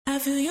I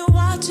feel you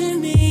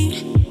watching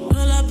me pull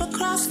up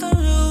across the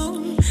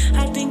room.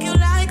 I think you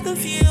like the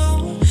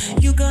view.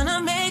 You gonna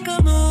make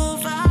a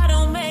move. I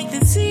don't make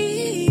this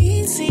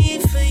easy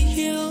for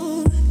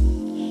you.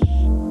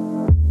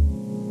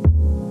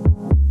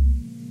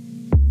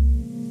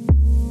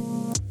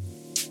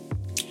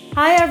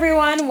 Hi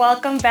everyone,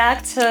 welcome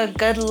back to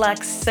Good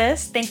Luck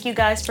Sis. Thank you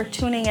guys for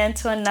tuning in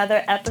to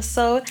another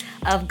episode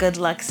of Good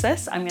Luck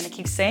Sis. I'm gonna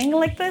keep saying it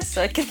like this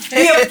so it can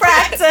be a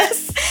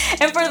practice.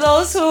 And for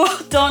those who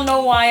don't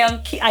know why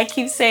I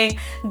keep saying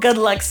Good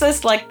Luck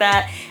Sis like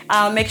that,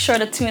 make sure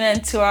to tune in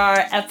to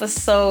our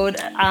episode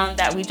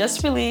that we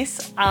just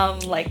released, I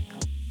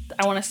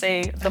want to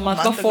say the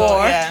month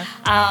before.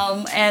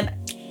 Ago, and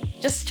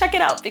just check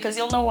it out because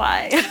you'll know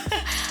why.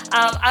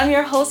 I'm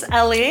your host,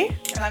 Ellie.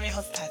 And I'm your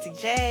host, Patty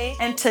J.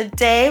 And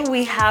today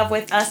we have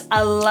with us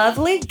a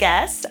lovely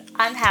guest.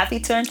 I'm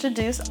happy to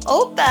introduce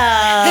Opal.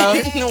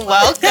 Welcome.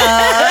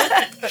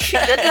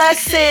 Good luck,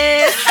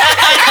 sis.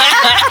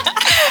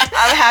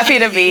 I'm happy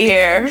to be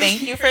here.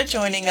 Thank you for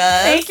joining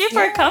us. Thank you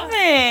for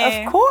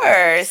coming. Of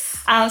course.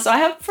 So I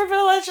have the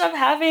privilege of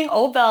having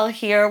Opal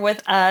here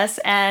with us.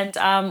 And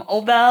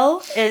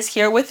Opal is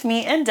here with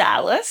me in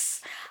Dallas.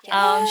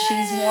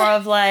 She's more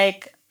of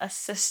like a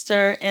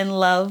sister in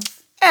love.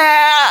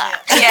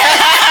 Yes,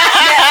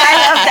 I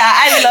love that.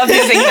 I love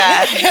using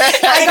that.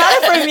 I got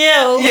it from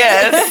you.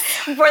 Yes.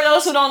 For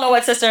those who don't know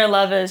what sister in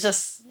love is,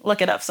 just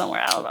look it up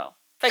somewhere. I don't know.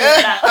 Figure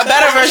it out. A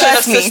better version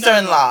of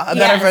sister-in-law. A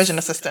better version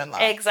of sister-in-law.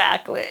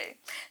 Exactly.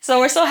 So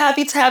we're so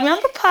happy to have you on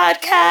the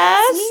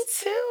podcast. Me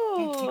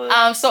too.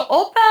 So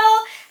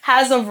Opal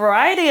has a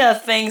variety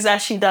of things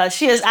that she does.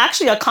 She is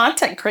actually a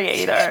content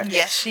creator.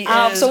 Yes, she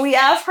is. So we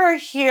have her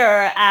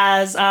here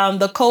as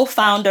the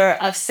co-founder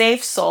of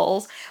Safe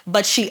Souls,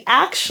 but she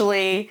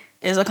actually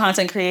is a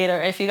content creator.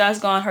 If you guys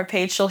go on her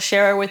page, she'll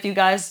share with you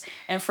guys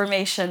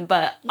information.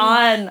 But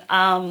on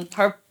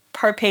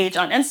her page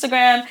on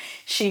Instagram,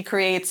 she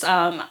creates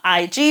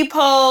IG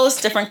posts,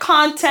 different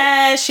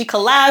content. She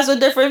collabs with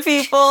different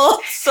people.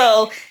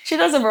 So she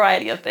does a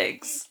variety of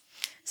things.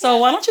 So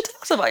why don't you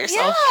tell us about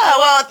yourself? Yeah,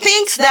 well,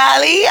 thanks,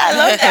 Dali. I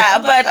love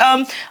that. But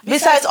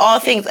besides all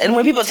things, and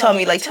when people tell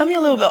me, like, tell me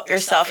a little about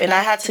yourself, and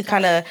I had to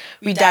kind of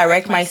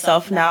redirect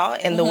myself now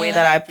in the way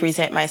that I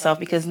present myself,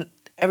 because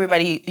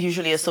everybody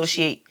usually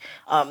associate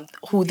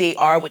who they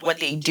are with what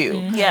they do.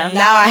 Yeah.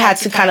 Now I had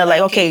to kind of like,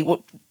 okay,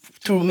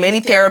 through many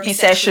therapy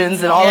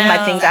sessions and all of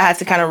my things, I had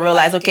to kind of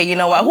realize, okay, you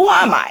know what, who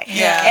am I?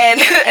 Yeah.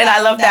 And I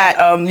love that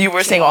you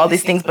were saying all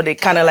these things, but it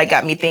kind of like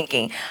got me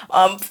thinking.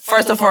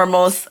 First and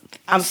foremost,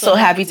 I'm so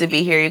happy to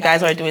be here. You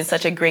guys are doing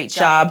such a great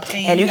job,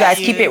 and you guys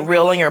keep it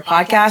real on your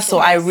podcast, so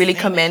I really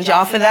commend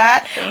y'all for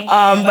that.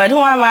 But who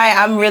am I?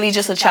 I'm really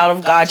just a child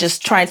of God,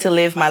 just trying to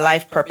live my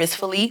life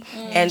purposefully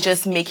and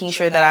just making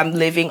sure that I'm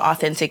living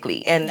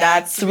authentically. And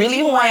that's really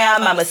who I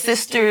am. I'm a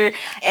sister,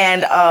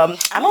 and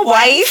I'm a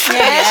wife.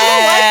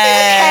 Yes.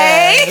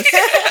 Okay.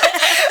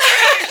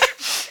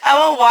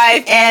 I'm a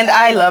wife, and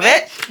I love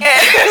it.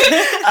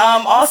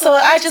 Also,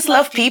 I just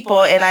love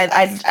people, and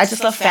I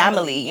just love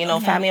family, you know,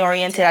 family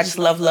oriented. I just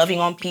love loving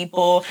on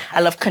people.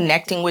 I love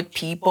connecting with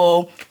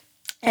people.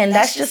 And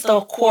that's just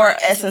the core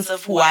essence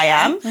of who I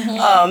am.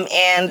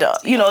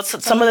 You know,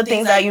 some of the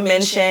things that you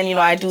mentioned, you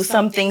know, I do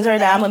some things or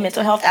that. I'm a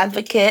mental health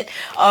advocate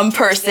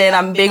person.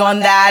 I'm big on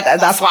that.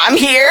 That's why I'm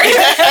here.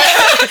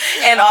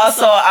 And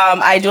also,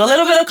 I do a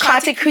little bit of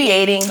content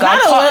creating. You can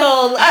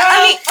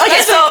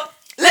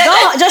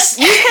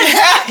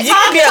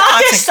be a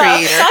content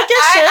creator. Talk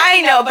your shit.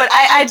 I know, but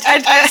I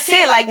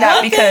say it like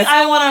that because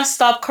I want to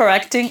stop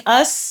correcting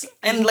us,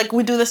 and like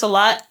we do this a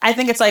lot. I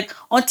think it's like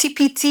on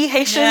TPT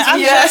Haitians.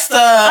 I'm just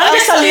a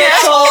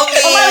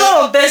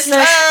little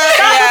business.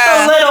 Stop with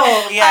the little.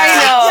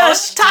 I know.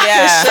 Just talk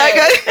your shit.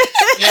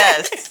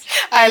 Yes.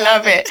 I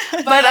love it.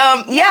 But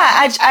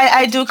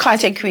I do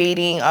content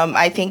creating.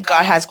 I think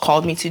God has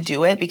called me to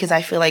do it because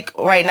I feel like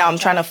right now I'm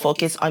trying to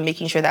focus on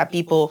making sure that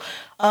people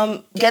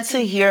get to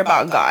hear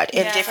about God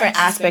in different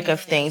aspects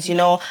of things. You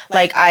know,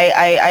 like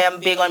I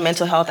am big on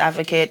mental health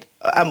advocate.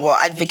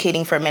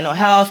 Advocating for mental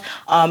health.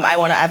 I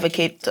want to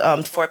advocate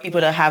for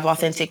people to have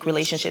authentic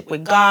relationship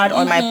with God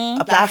on my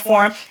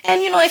platform.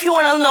 And you know, if you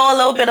want to know a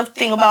little bit of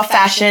thing about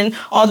fashion,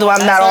 although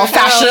I'm not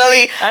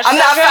fashionably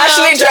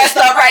dressed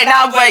up right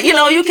now, but you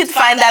know, you could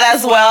find that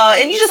as well.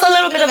 And you just a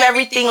little bit of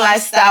everything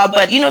lifestyle,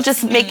 but you know,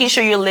 just making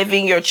sure you're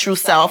living your true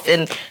self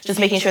and just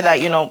making sure that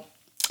you know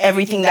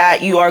everything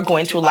that you are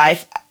going through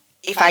life.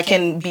 If I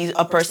can be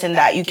a person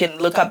that you can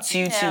look up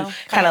to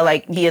kind of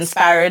like be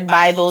inspired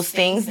by those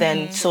things,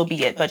 then so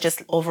be it. But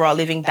just overall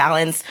living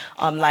balanced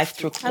life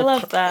through I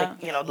love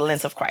that. You know, the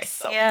lens of Christ.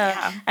 So,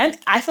 yeah. And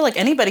I feel like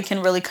anybody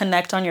can really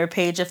connect on your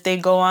page if they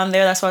go on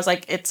there. That's why it's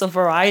like it's a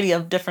variety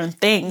of different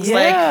things.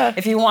 Yeah. Like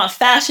if you want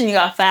fashion, you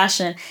got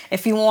fashion.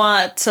 If you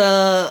want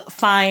to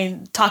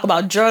talk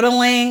about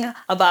journaling,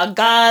 about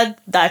God,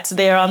 that's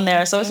there on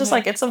there. So it's just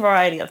like it's a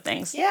variety of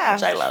things. Yeah.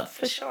 Which I love.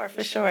 For sure.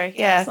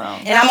 Yeah. So.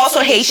 And I'm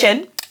also Haitian.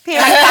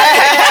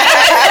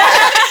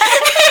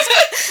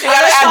 You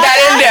gotta add that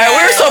in there.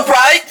 We're so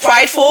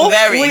prideful.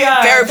 We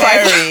are very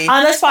prideful.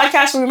 On this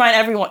podcast, we remind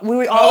everyone.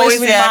 We always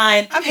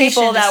remind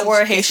people that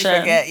we're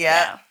Haitian. Forget,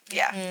 Yeah.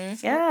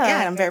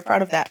 Yeah. I'm very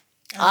proud of that.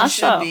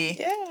 Awesome.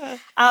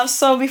 Yeah.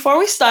 So before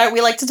we start,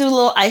 we like to do a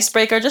little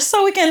icebreaker just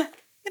so we can,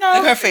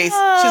 Look her face. She's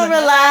like,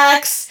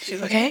 relax.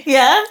 She's like, Okay.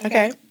 Yeah.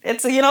 Okay.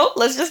 It's,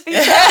 let's just be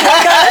chill.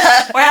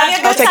 We're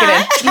having a I'll good take time.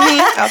 it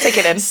in. I'll take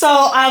it in.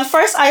 So,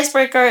 first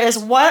icebreaker is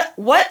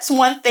what's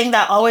one thing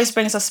that always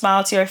brings a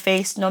smile to your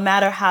face, no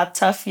matter how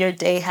tough your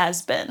day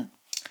has been?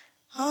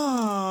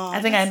 Oh,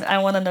 I think I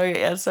want to know your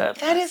answer.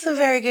 that is a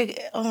very good.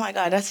 Oh my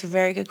God, that's a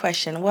very good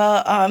question.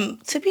 Well,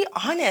 to be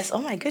honest,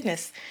 oh my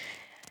goodness,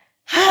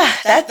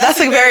 that's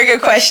a very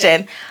good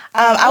question.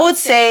 I would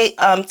say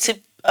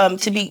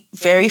to be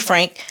very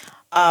frank,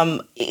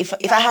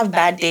 if I have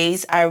bad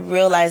days, I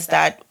realize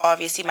that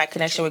obviously my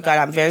connection with God,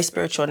 I'm very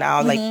spiritual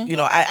now. Like,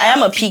 I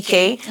am a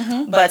PK,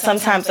 but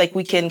sometimes like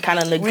we can kind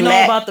of neglect. We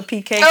know about the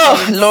PK.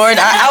 Oh, Lord,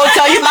 I will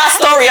tell you my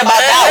story about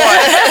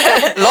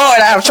that one.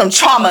 Lord, I have some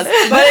traumas.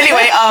 But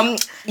anyway,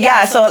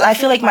 yeah, so I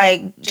feel like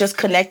my just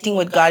connecting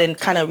with God and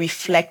kind of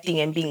reflecting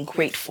and being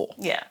grateful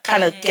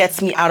kind of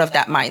gets me out of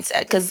that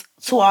mindset. Because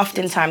too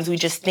often times we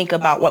just think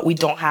about what we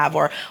don't have,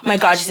 or, oh my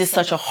gosh, this is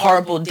such a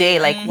horrible day.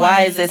 Like,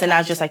 why is this? And I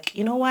was just like,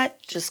 you know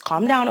what? Just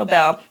calm down,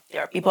 Abel.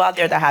 There are people out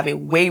there that have it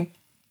way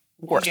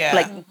worse,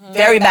 like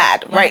very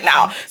bad right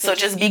now. So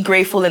just be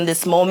grateful in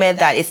this moment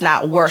that it's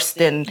not worse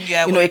than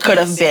it could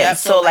have been.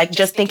 So like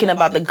just thinking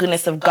about the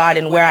goodness of God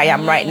and where I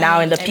am right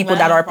now and the people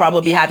that are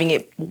probably having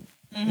it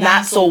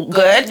not so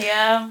good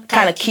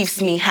kind of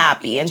keeps me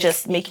happy, and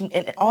just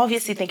and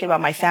obviously thinking about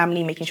my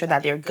family, making sure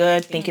that they're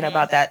good, thinking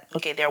about that,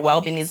 okay, their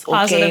well-being is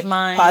okay,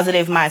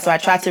 positive mind. So I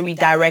try to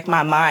redirect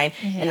my mind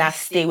and not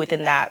stay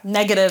within that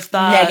negative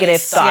thought.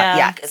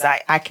 Because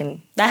I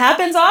can. That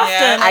happens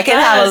often. I can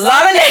have a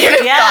lot of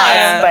negative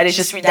thoughts, but it's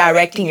just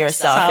redirecting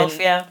yourself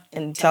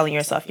and telling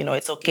yourself,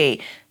 it's okay.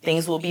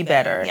 Things will be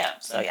better. Yeah.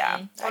 So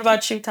yeah. What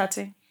about you,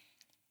 Tati?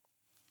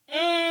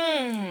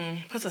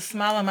 Puts a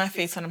smile on my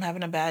face when I'm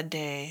having a bad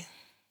day.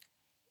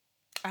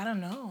 I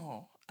don't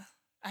know.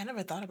 I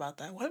never thought about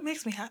that. What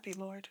makes me happy,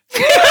 Lord?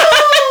 Come on.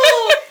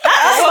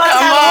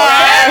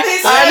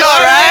 I know,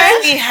 right?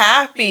 Makes me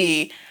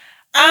happy.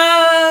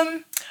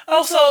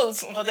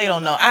 Well, they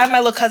don't know. I have my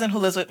little cousin who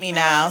lives with me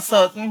now,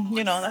 so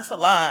that's a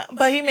lot.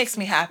 But he makes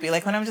me happy.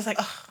 Like when I'm just like,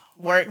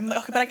 work. I'm like,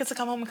 okay, but I get to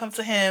come home and come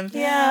to him.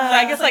 Yeah. So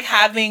I guess like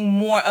having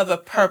more of a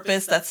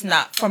purpose that's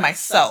not for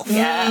myself.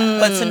 Yeah.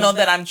 But to know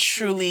that I'm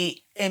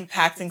truly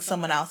impacting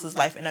someone else's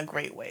life in a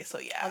great way. So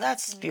yeah. Oh,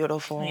 that's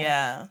beautiful.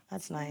 Yeah.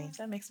 That's nice.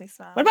 That makes me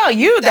smile. What about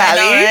you,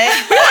 Dali? Right?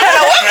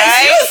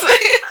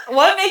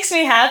 What makes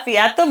me happy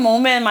at the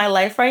moment in my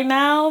life right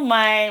now?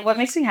 What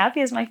makes me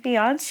happy is my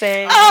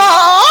fiance. It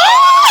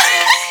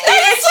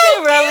makes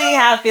me really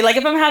happy. Like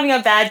if I'm having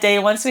a bad day,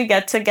 once we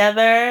get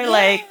together,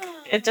 like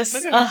it just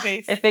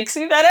it makes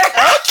me better.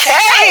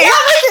 Okay,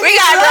 we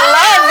got the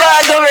love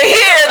bugs over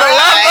here. The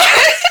love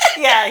bugs.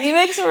 Yeah, he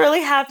makes me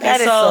really happy.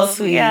 That is so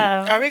sweet.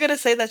 Yeah. Are we gonna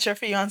say that your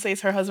fiance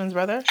is her husband's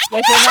brother?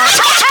 Like we're not.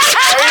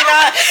 Are we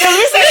not? Because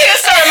we say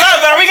it's her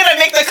love. Are we gonna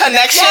make the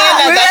connection?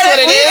 That's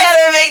what it is. We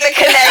gotta make the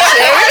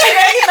connection.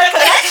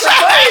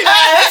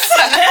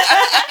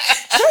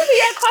 Should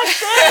be a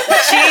question.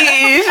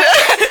 Jeez,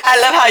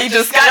 I love how you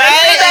just got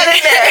that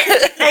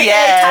in there.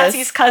 Yes.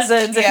 Tati's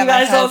cousins, if you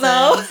guys don't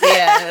know.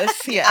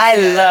 Yes.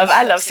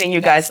 I love seeing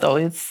you guys though.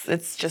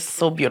 It's just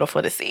so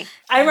beautiful to see.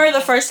 I remember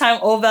the first time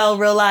Ovel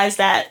realized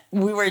that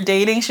we were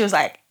dating. She was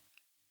like,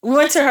 we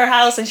went to her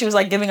house and she was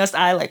like giving us the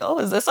eye, like, "Oh,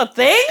 is this a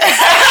thing?"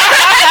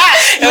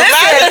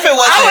 Imagine if it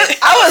wasn't.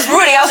 I was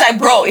rooting. I was like,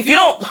 bro, if you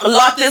don't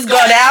lock this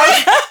girl down,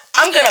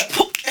 I'm gonna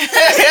poop.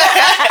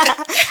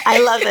 I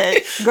love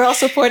it. Girl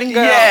supporting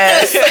girl.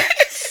 Yes.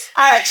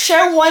 All right,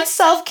 share one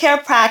self-care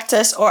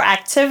practice or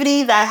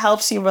activity that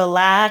helps you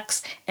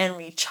relax and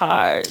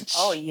recharge.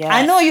 Oh, yeah.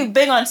 I know you're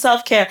big on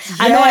self-care.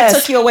 I know I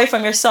took you away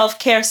from your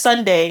self-care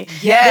Sunday.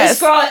 Yes.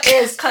 This girl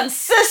is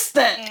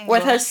consistent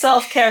with her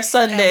self-care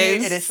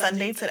Sundays. It is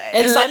Sunday today.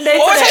 It's Sunday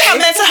Or today. talking about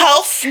mental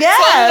health.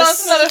 Yes.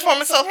 So, another form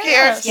of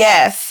self-care.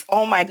 Yes.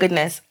 Oh my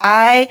goodness.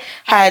 I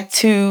had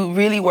to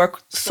really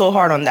work so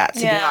hard on that, to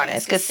be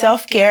honest. Because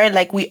self-care,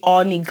 like we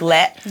all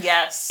neglect.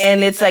 Yes.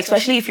 And it's like,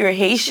 especially if you're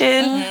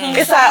Haitian,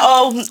 it's like,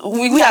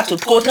 we have to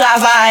go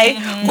travail,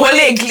 go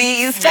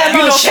l'église, faire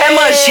manger,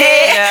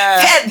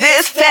 faire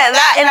this, faire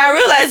that. And I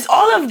realized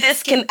all of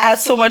this can add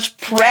so much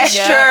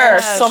pressure,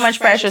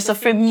 So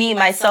for me,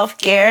 my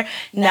self-care,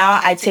 now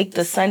I take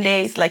the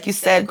Sundays, like you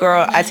said,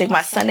 girl, I take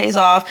my Sundays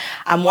off.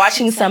 I'm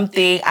watching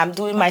something. I'm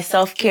doing my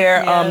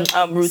self-care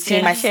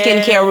routine, my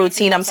skincare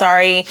routine. I'm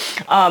sorry.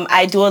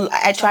 I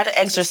try to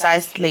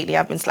exercise lately.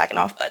 I've been slacking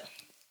off, but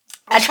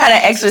I try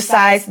to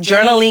exercise.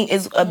 Journaling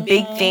is a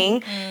big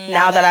thing.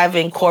 Now that I've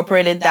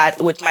incorporated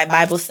that with my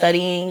Bible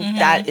studying,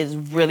 that is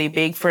really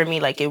big for me.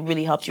 Like, it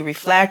really helps you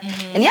reflect.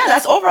 And yeah,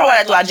 that's overall what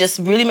I do. I just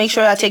really make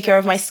sure I take care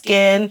of my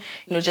skin.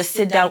 You know, just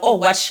sit down. Oh,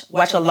 watch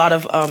a lot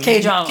of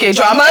K-dramas.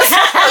 K-dramas.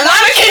 A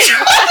lot of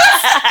K-dramas.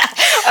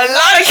 A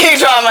lot of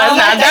K-dramas.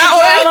 Now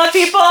that K-drama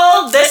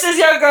people, this is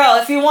your girl.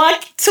 If you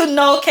want to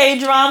know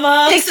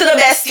K-drama, thanks to the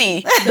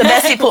bestie. The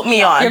bestie put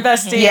me on. Your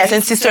bestie. Yes,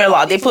 and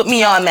sister-in-law. They put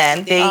me on,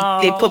 man.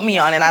 They put me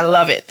on, and I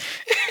love it.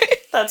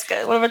 that's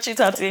good. What about you,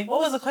 Tati?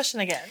 What was the question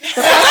again?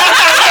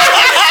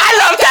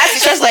 I love that.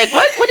 It's just like,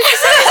 what did you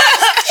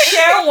say?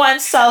 Share one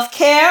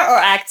self-care or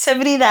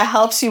activity that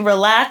helps you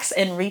relax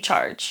and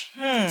recharge.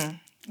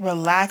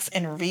 Relax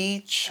and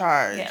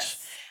recharge. Yes.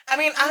 I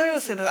mean, I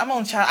always say this. I'm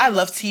on child. I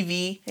love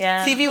TV.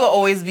 Yeah. TV will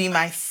always be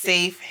my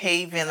safe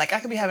haven. Like,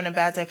 I could be having a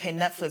bad day, pay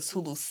Netflix,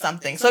 Hulu,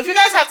 something. So if you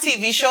guys have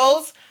TV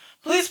shows,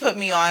 please put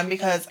me on,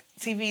 because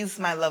TV is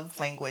my love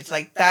language.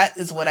 Like, that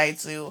is what I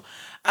do.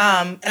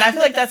 And I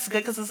feel like that's good,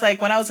 because it's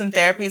like when I was in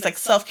therapy, it's like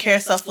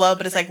self-care, self-love,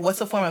 but it's like, what's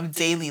a form of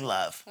daily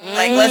love?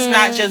 Like, let's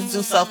not just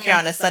do self-care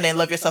on a Sunday and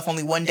love yourself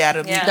only one day out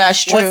of the week.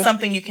 That's true. What's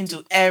something you can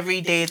do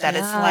every day that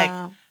is like,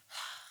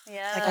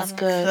 Yeah. That's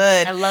good.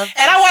 good. I love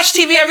And I watch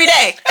TV every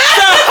day.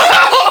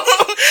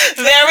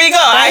 So there we go.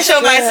 I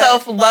show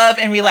myself love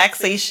and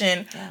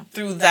relaxation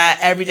through that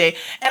every day.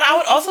 And I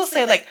would also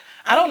say, like,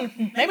 I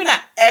don't, maybe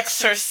not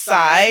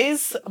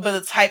exercise, but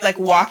the type, like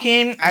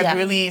walking, I've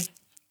really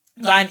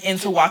gotten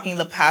into walking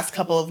the past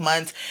couple of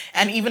months.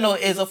 And even though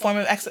it is a form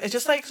of exercise, it's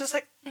just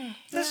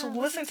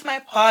listen to my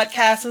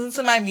podcast, listen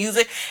to my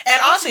music.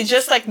 And honestly,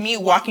 just like me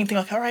walking through,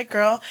 like, all right,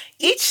 girl,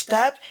 each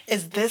step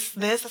is this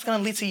that's going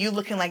to lead to you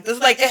looking like this.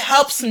 Like, it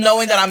helps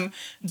knowing that I'm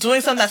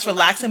doing something that's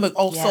relaxing, but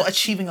also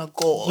achieving a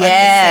goal.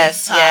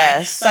 Yes,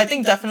 yes. So I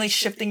think definitely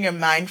shifting your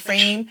mind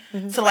frame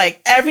to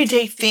like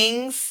everyday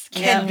things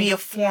can be a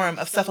form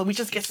of stuff, but we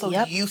just get so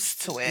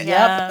used to it.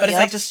 Yep. But it's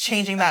like just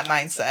changing that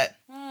mindset.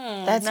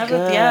 That's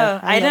good. Yeah,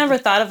 I love never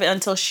it. thought of it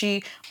until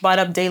she brought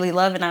up daily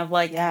love, and I'm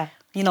like,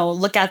 you know,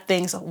 look at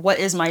things. What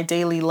is my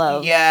daily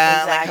love?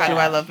 Yeah, like, how Exactly. do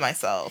I love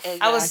myself?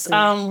 I was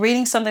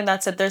reading something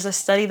that said there's a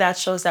study that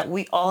shows that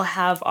we all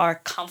have our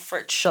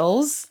comfort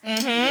shows.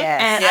 Yes.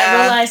 And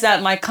I realized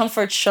that my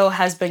comfort show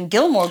has been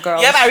Gilmore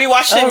Girls. Yep, I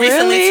rewatched it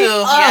recently really?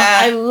 too.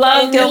 I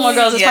love Gilmore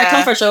Girls. It's my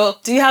comfort show.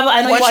 Do you have?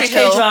 I know One you watch Tree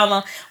Hill.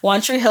 K-drama,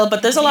 One Tree Hill,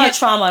 but there's a lot of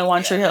trauma in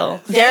One Tree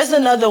Hill. There's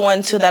another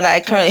one too that I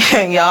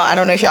currently, y'all, I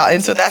don't know if y'all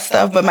into that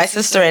stuff, but my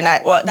sister and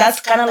I, well,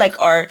 that's kind of like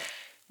our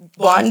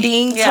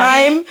bonding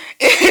time.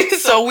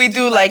 So we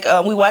do like,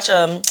 we watch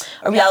a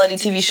reality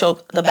TV show,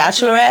 The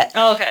Bachelorette.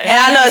 Oh, okay. And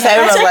I know it's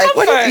everyone's your like,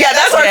 comfort. yeah,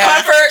 that's our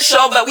comfort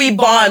show, but we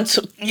bond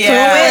through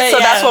it. So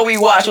that's what we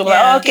watch. We're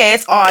like, okay,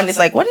 it's on. It's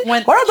like, what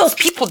are those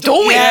people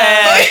doing?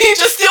 Yeah. But you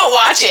just still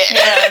watch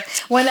it.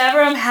 Whenever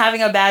I'm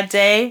having a bad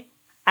day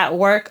at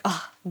work,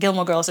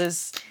 Gilmore Girls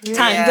is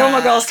time. Yeah.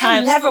 Gilmore Girls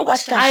time. I never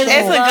watched that I show.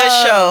 It's a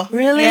good show.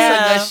 Really? It's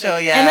a good show,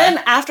 yeah. And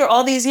then after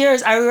all these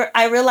years,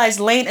 I realized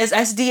Lane is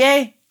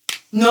SDA.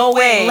 No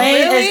way.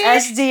 Lane Really?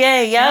 is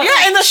SDA. Yep.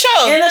 Yeah, in the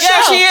show. In the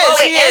Yeah, show. she is. Oh,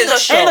 wait, she in is. the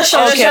show. In the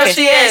show, Okay,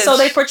 she okay. is. So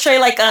they portray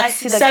like a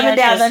see the Seventh-day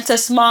characters.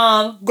 Adventist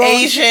mom,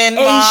 Asian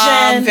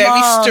mom, very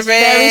moms,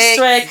 very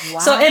strict.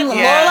 strict. So in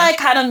Yeah. Lorelai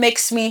kind of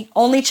makes me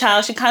only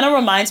child. She kind of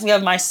reminds me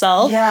of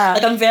myself. Yeah.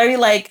 Like I'm very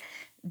like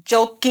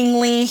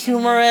jokingly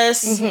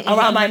humorous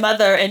around my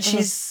mother, and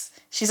she's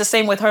the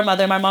same with her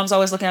mother. My mom's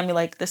always looking at me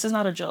like, this is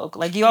not a joke.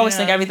 Like, you always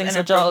think everything's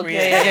a joke.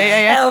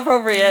 Inappropriate.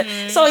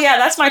 Inappropriate. So, yeah,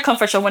 that's my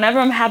comfort show. Whenever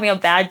I'm having a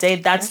bad day,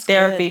 that's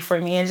therapy for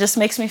me. It just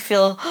makes me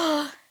feel,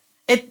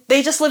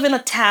 they just live in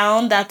a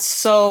town that's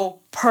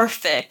so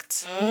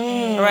perfect,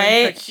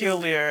 right?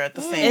 Peculiar at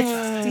the same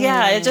time.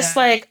 Yeah, it's just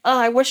like,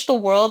 I wish the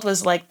world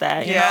was like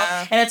that, you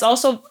know? And it's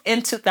also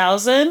in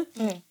 2000.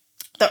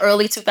 The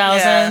early 2000s.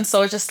 Yeah.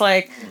 So it's just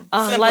like,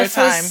 Simpler life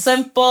times. was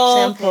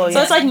simple. So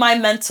it's like my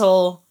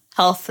mental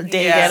health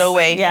day. Yes.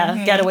 Getaway.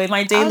 Yeah, getaway.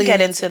 My daily. I'll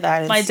get into that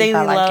and my see daily if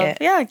I like love. it.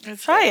 Yeah,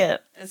 try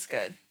it. It's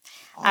good.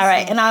 All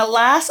right, and our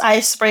last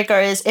icebreaker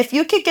is if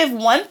you could give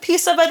one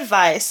piece of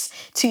advice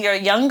to your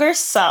younger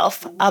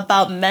self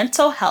about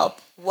mental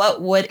health,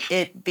 what would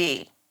it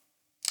be?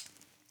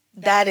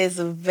 That is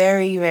a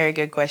very, very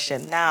good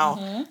question.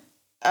 Now,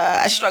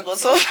 I struggle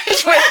so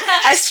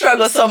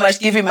much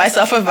giving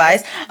myself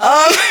advice.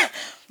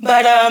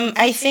 But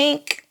I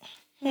think,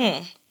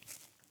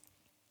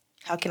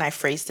 how can I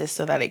phrase this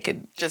so that it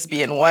could just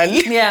be in one?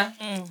 Yeah.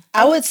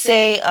 I would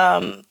say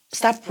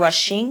stop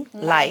rushing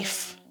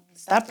life.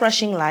 Stop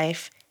rushing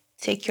life.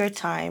 Take your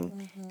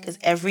time, because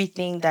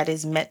everything that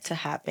is meant to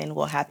happen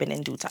will happen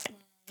in due time.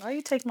 Why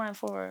you take mine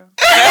for?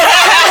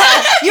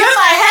 You're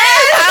my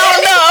head. I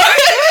don't know.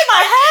 You're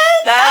my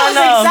head. I don't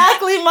know. That was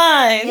exactly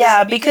mine.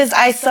 Yeah, because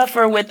I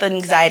suffer with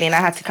anxiety, and I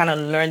had to kind of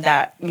learn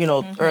that,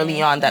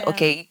 early on that,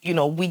 okay,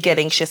 we get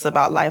anxious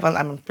about life.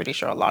 I'm pretty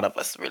sure a lot of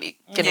us really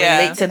can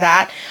relate to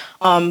that.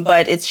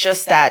 But it's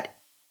just that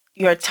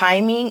your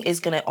timing is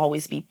going to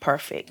always be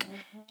perfect.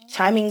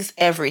 timing's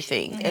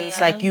everything. And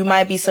it's like you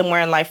might be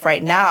somewhere in life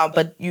right now,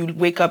 but you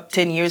wake up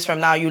 10 years from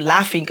now, you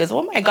laughing because,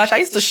 oh my gosh, I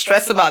used to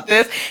stress about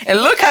this.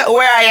 And look at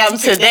where I am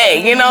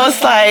today. You know,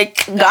 it's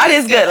like God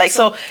is good. Like,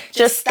 so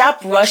just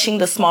stop rushing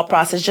the small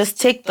process. Just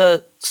take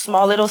the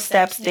small little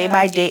steps day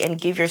by day and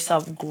give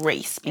yourself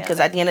grace. Because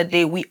at the end of the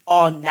day, we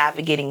all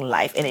navigating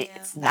life and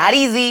it's not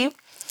easy,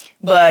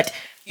 but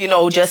you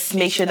know, just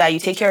make sure that you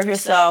take care of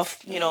yourself,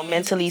 you know,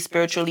 mentally,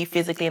 spiritually,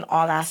 physically, in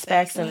all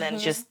aspects, and then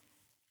just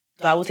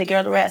God will take care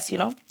of the rest, you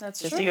know? That's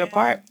just true. do your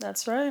part.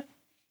 That's right.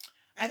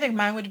 I think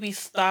mine would be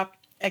stop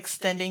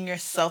extending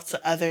yourself to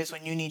others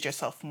when you need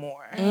yourself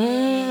more.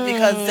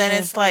 Because then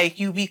it's like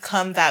you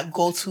become that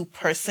go-to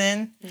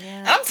person.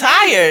 And I'm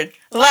tired.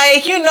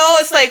 Like, you know,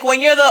 it's like when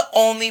you're the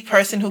only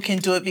person who can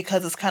do it,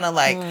 because it's kind of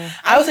like,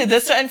 I would say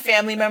there's certain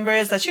family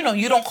members that, you know,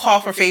 you don't call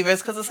for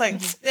favors because it's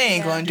like, they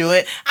ain't going to do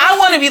it. I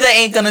want to be the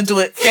ain't going to do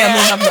it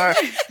family member.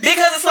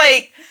 Because it's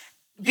like,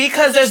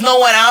 because there's no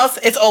one else,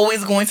 it's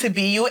always going to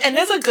be you. And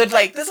there's a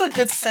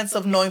good sense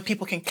of knowing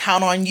people can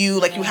count on you.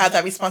 Like, you have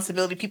that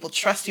responsibility. People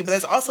trust you. But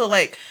there's also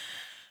like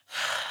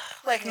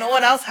no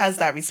one else has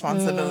that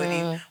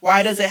responsibility.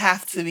 Why does it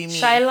have to be me?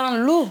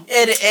 Shailan Lu.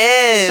 It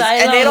is.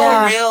 And they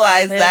don't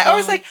realize that. Or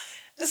it's like,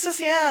 this is,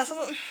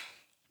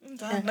 I'm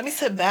done. Let me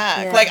sit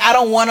back. Yeah. Like, I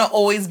don't want to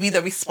always be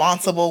the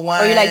responsible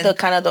one. Or you like the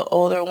kind of the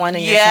older one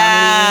in your family?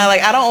 Yeah,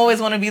 like I don't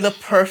always want to be the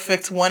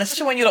perfect one,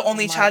 especially when you're the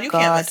only child. You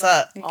can't mess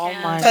up. Oh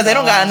my God. Because they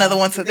don't got another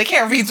one they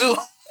can't redo.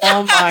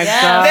 Oh my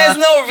God. There's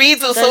no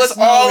redo, so There's it's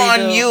all no on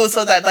redo. you.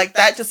 So that like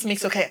that just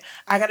makes I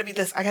gotta be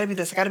this, I gotta be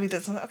this, I gotta be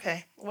this.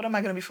 Okay, what am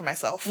I gonna be for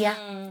myself?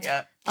 Yeah.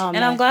 Yeah. And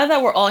I'm glad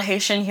that we're all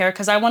Haitian here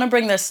because I want to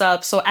bring this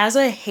up. So as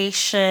a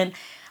Haitian,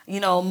 you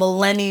know,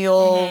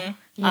 millennial,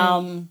 you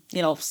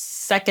know,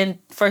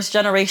 first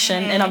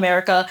generation in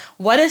America,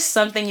 what is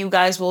something you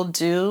guys will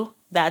do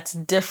that's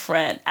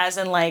different, as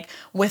in like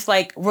with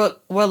like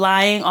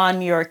relying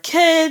on your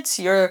kids,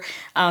 your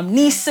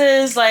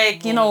nieces,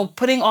 like, you know,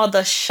 putting all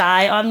the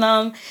shy on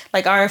them?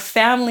 Like our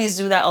families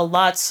do that a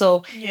lot.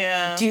 So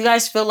do you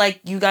guys feel like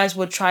you guys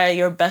would try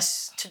your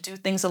best to do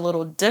things a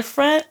little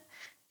different?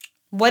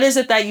 What is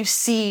it that you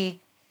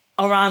see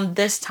around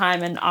this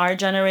time in our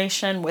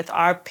generation with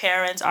our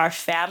parents, our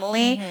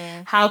family?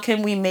 How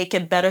can we make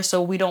it better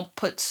so we don't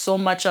put so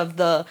much of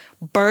the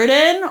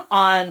burden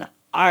on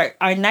our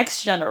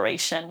next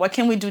generation? What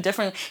can we do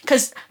differently?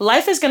 Because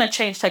life is going to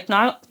change.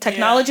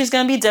 Technology is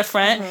going to be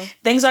different.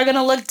 Things are going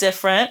to look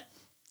different.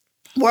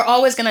 We're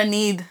always going to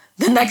need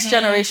the next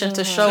generation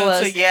to show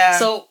us.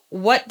 So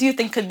what do you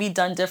think could be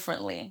done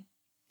differently?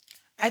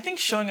 I think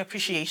showing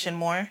appreciation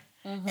more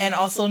and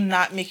also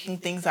not making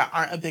things that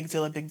aren't a big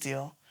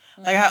deal.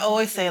 Like I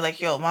always say, like,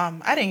 yo,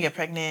 mom, I didn't get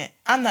pregnant.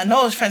 I'm not,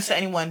 no offense to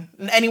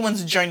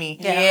anyone's journey.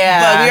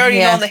 Yeah. But we already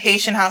know in the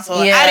Haitian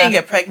household, Yeah. I didn't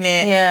get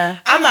pregnant. Yeah.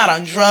 I'm not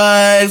on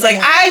drugs. Like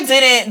I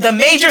didn't, the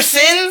major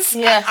sins,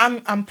 Yeah.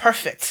 I'm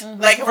perfect.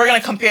 Like if we're going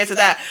to compare to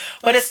that.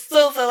 But it's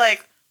still the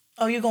like,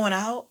 oh, you going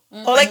out?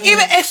 Or like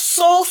even, it's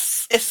so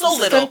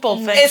little. Simple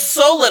thing. It's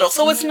so little.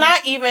 So it's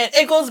not even,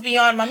 it goes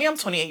beyond, mommy, I'm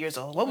 28 years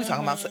old. What are we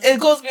talking about? So it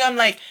goes beyond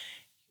like,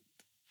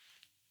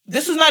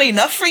 this is not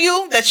enough for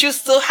you that you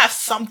still have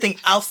something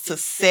else to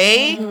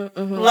say.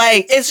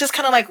 Like, it's just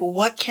kind of like,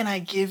 what can I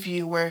give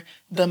you where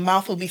the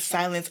mouth will be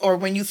silenced? Or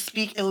when you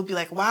speak, it will be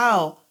like,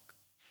 wow,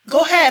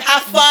 go ahead,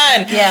 have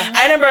fun. Yeah.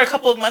 I remember a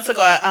couple of months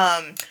ago,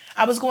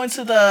 I was going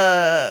to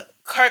the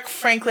Kirk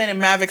Franklin and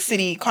Maverick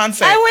City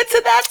concert. I went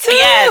to that too.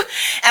 Yes.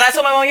 And I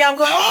told my mom, I'm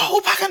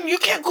going, you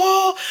can't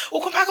go.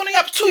 You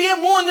have 2 years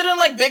more. And then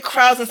like big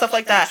crowds and stuff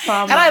like that.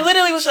 Trauma. And I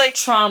literally was like,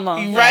 Trauma.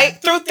 right?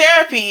 Through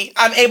therapy,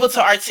 I'm able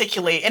to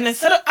articulate. And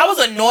instead of, I was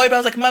annoyed, but I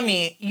was like,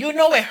 mommy, you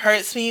know it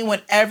hurts me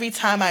when every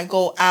time I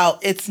go out,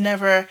 it's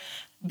never,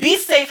 be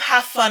safe,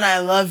 have fun, I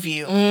love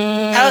you.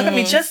 And I was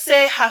like, just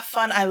say, have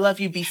fun, I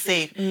love you, be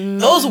safe.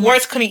 Those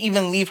words couldn't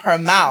even leave her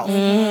mouth.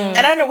 And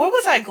I don't know, where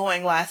was I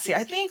going last year?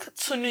 I think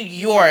to New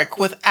York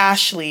with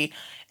Ashley.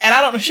 And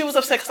I don't know, she was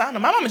upset because I don't know,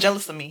 my mom is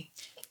jealous of me.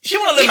 She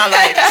want to live my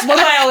life. What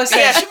do I always say?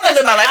 Yeah, she want to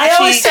live my life. I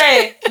always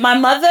say, my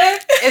mother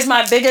is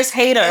my biggest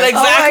hater.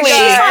 Exactly.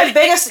 She's my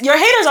biggest. Your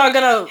haters are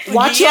gonna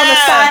watch you on the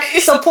side,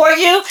 support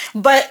you,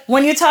 but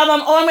when you tell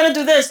them, "Oh, I'm gonna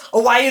do this,"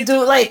 or "Why you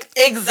do," like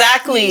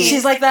exactly,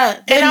 she's like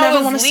that. They and never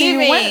I want to was see you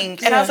leaving,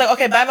 win. and I was like,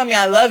 "Okay, bye, mommy,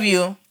 I love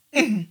you,"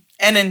 and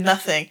then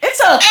nothing. It's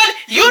a And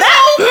you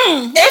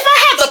know, if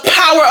I had the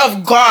power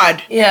of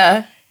God,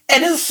 Yeah.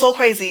 and this is so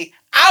crazy,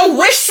 I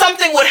wish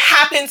something would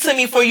happen to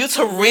me for you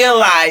to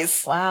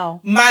realize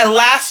Wow. my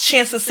last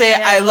chance to say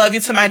I love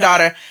you to my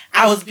daughter,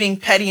 I was being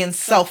petty and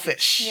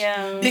selfish.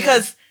 Yeah.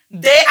 Because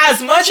they,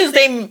 as much as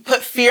they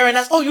put fear in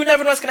us, oh, you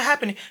never know what's going to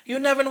happen. You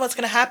never know what's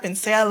going to happen.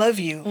 Say I love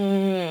you.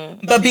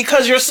 But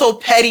because you're so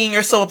petty and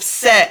you're so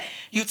upset,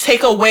 you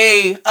take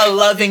away a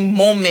loving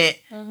moment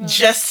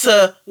just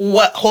to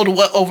hold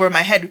what over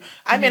my head.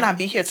 I may not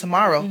be here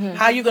tomorrow.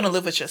 How are you going to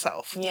live with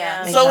yourself?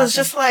 Yeah. So it's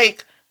just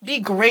like, be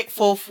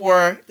grateful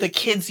for the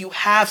kids you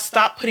have.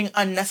 Stop putting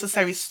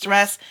unnecessary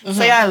stress.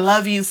 Say I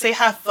love you. Say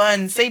have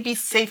fun. Say be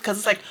safe. Because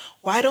it's like,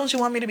 why don't you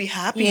want me to be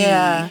happy?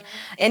 Yeah.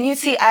 And you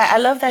see, I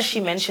love that she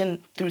mentioned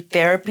through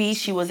therapy,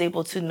 she was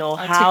able to know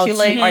how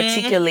to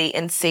articulate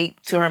and say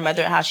to her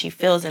mother how she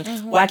feels.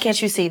 And why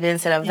can't you say this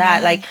instead of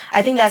that? Like,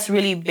 I think that's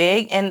really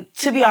big. And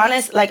to be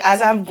honest, like,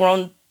 as I've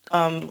grown,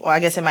 well, I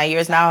guess in my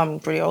years now, I'm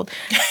pretty old.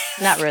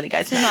 Not really,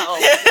 guys. Not old.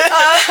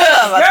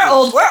 You're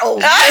old. We're old.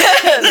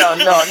 No,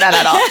 not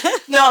at all.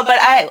 No, but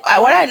I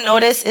what I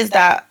noticed is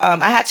that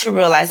I had to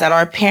realize that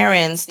our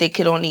parents, they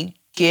could only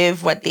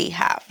give what they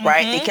have,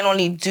 right? They can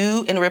only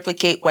do and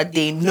replicate what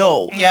they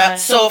know. Yeah.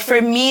 So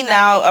for me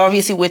now,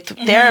 obviously with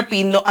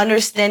therapy,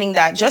 understanding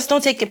that just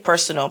don't take it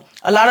personal.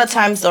 A lot of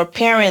times our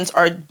parents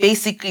are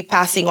basically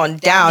passing on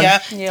down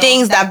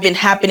things that have been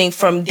happening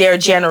from their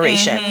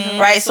generation,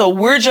 right? So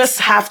we're just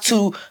have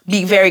to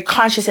be very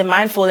conscious and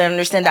mindful and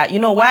understand that, you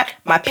know what?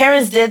 My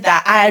parents did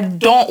that. I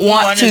don't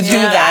want to do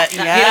that, you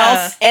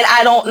know? And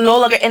I don't no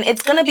longer, and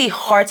it's going to be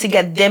hard to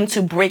get them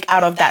to break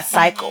out of that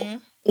cycle.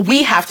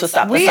 We have to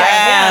stop the cycle.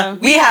 Yeah.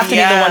 We have to be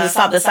the one to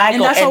stop the cycle.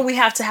 And that's why we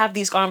have to have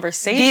these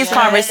conversations.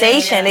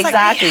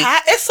 Exactly.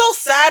 Like it's so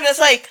sad. It's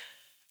like,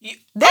 when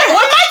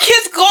my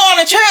kids go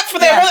on a trip for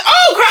their birthday,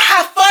 oh girl,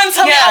 have fun,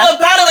 tell me all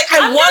about it. Like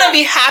I want to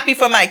be happy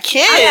for my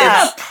kids. I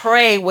gotta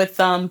pray with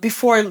them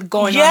before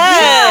going on.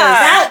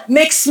 Yes. That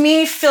makes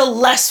me feel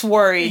less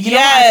worried. You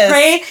know, I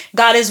pray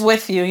God is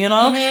with you, you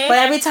know? But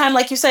every time,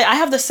 like you say, I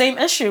have the same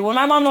issue. When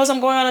my mom knows I'm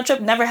going on a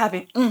trip, never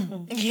happy.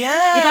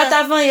 Yeah. You got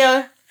that fun,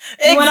 yeah.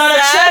 Exactly. You went on a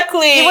trip.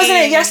 It wasn't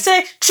it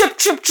yesterday?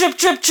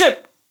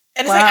 Trip.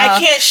 And it's like, I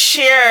can't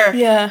share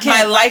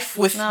my life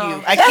with you.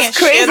 I can't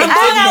share the I'm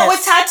going out with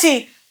business.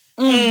 Tati.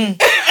 It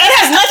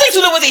has nothing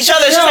to do with each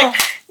other. It's just like,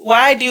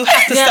 why do you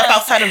have to step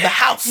outside of the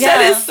house?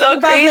 That is so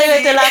crazy.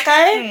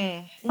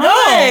 No.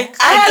 I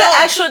had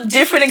an actual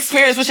different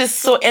experience, which is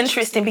so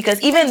interesting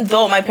because even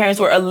though my parents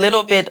were a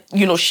little bit,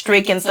 you know,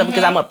 strict and stuff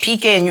because I'm a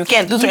PK and you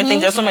can't do certain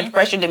things, there's so much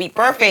pressure to be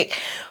perfect.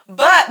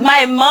 But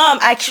my mom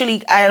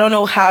actually, I don't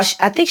know how,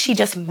 I think she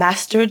just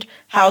mastered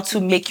how to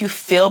make you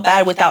feel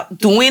bad without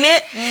doing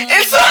it.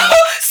 And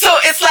so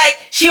it's like,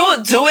 she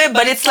will do it,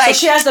 but it's like... So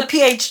she has the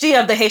PhD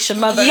of the Haitian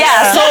mother.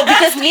 Yeah, so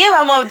because me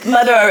and my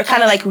mother are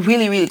kind of like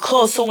really, really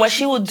close. So what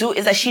she will do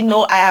is that she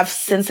know I have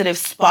sensitive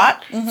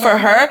spot for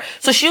her.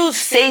 So she will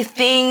say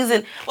things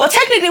and, well,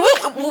 technically we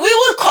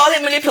would call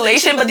it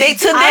manipulation, but they,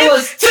 I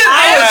was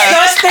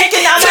just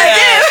thinking that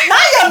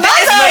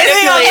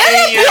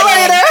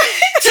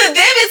to them,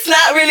 it's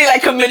not really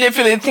like a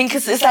manipulative thing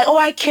because it's like, oh,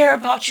 I care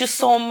about you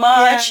so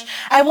much.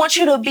 I want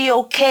you to be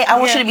okay. I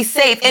want you to be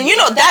safe. And you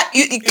know that,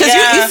 because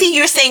you see,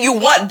 you're saying you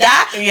want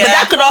that, but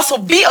that could also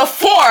be a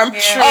form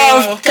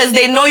of, because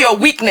they know your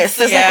weakness.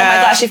 It's like, oh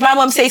my gosh, if my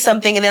mom says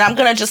something and then I'm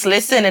going to just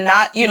listen and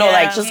not, you know,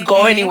 like just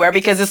go anywhere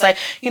because it's like,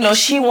 you know,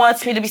 she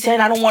wants me to be safe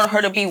and I don't want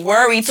her to be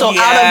worried. So out of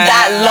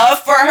that love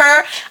for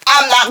her,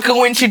 I'm not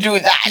going to do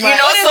that. You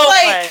know, so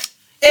like,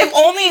 if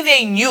only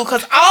they knew,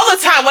 because all the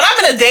time when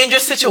I'm in a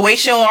dangerous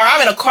situation or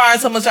I'm in a car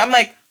and someone's, I'm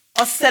like,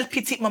 oh, celle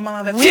petite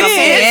maman avec moi. So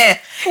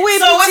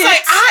it's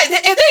like,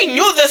 if they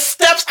knew the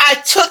steps I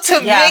took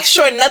to make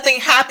sure nothing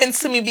happens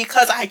to me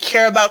because I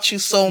care about you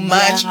so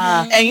much,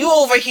 and you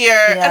over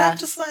here, and I'm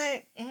just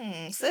like,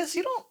 sis,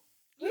 you don't.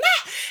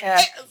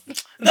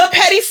 The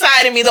petty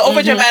side of me, the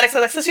overdramatic side,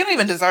 like, sis, you don't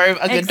even deserve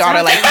a good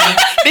daughter like me.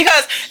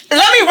 Because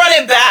let me run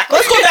it back.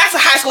 Let's go back to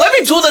high school. Let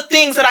me do the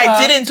things that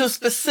I didn't do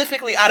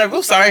specifically out of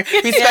respect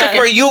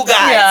for you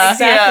guys.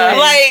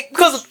 Like,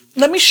 because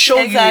let me show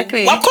you.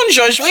 What can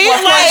judge me?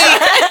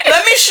 Like,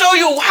 let me show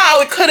you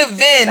how it could have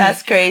been.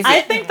 That's crazy.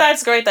 I think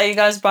that's great that you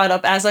guys brought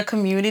up as a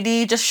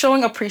community, just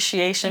showing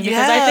appreciation,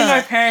 because I think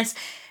our parents,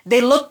 they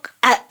look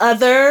at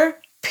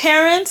other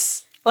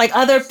parents, like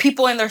other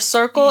people in their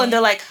circle, and they're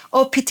like,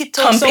 oh, petite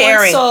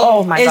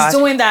so-and-so is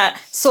doing that,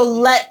 so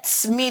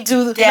let me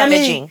do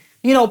damaging. Let me,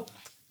 you know,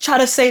 try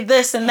to say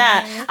this and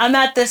that. I'm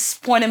at this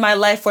point in my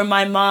life where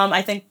my mom,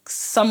 I think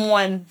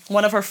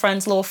one of her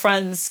friends, little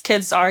friends,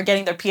 kids are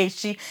getting their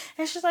PhD,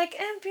 and she's like,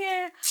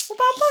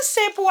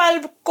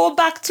 Papa, go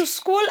back to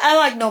school? I'm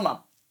like, no, mom.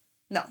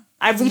 No.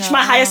 I've reached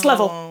my highest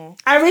level.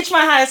 I reached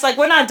my highest. Like,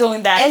 we're not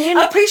doing that. And you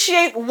know,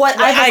 appreciate what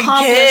I've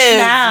accomplished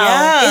now.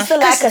 Yeah. It's the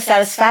lack of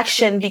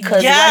satisfaction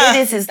because what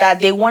it is that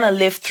they want to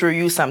live through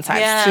you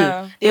sometimes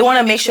too. They want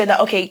to make sure that,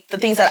 okay, the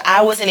things that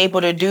I wasn't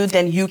able to do,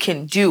 then you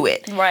can do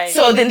it. Right.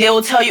 So then they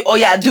will tell you, oh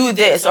yeah, do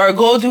this or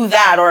go do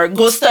that or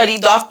go study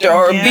doctor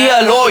or be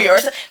a lawyer.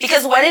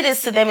 Because what it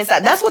is to them is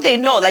that that's what they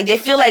know. Like, they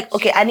feel like,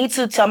 okay, I need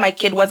to tell my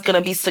kid what's going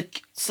to be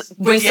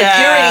bring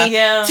security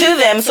to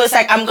them. So it's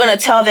like, I'm going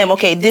to tell them,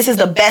 okay, this is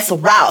the best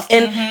Ralph.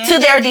 And to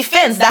their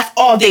defense, that's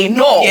all they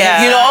know,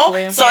 Yeah. you know?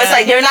 Exactly. So it's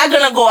like, they're not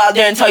going to go out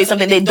there and tell you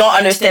something they don't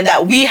understand,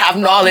 that we have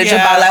knowledge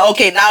Yeah. about. Like,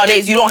 okay,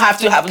 nowadays you don't have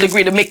to have a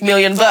degree to make $1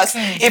 million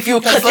if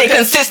you stay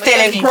consistent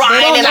and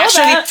grind don't and know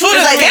actually. that. It's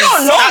like, they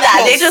don't know Not that.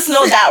 close. They just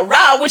know that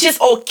route, which is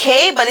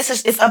okay, but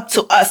it's up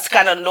to us to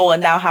kind of know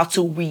now how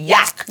to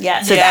react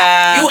Yes. to Yeah.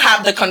 that. You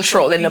have the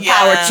control and the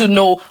power Yeah. to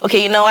know,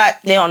 okay, you know what?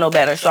 They don't know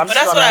better. So I'm But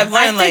just that's what gonna I've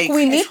learned. I think like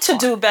we need to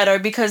do better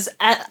because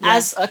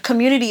as a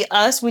community,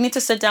 we need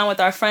to sit down with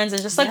our friends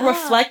and just like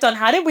reflect on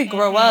how did we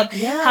grow up,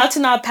 how to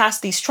not pass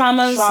these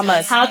traumas,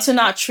 how to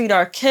not treat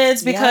our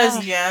kids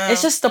because Yeah.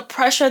 it's just the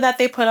pressure that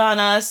they put on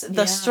us,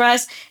 the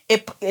stress.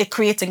 It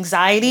creates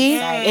anxiety.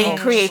 Anxiety. It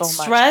creates So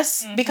much.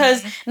 stress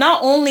because not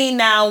only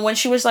now when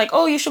she was like,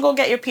 oh, you should go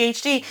get your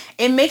PhD,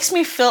 it makes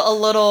me feel a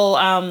little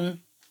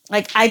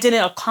like I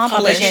didn't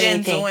accomplish she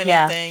didn't anything. do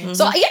Yeah. anything.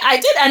 So yeah, I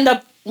did end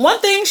up. One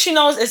thing she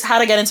knows is how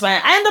to get into my.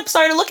 I ended up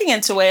started looking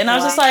into it, and I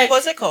was just like,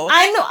 What's it called?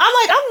 I know. I'm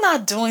like, I'm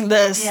not doing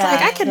this. Yeah,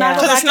 Like, I cannot yeah. go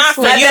 'Cause back it's not to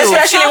for school. you. My best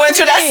friend, It's she not went for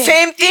through that me.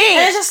 same thing.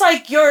 And it's just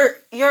like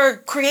you're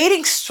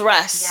creating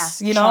stress,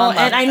 Yeah. you know. Trauma,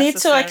 and I need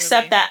to necessarily.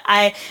 accept that.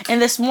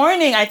 And this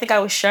morning, I think I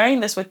was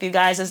sharing this with you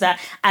guys. Is that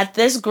at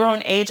this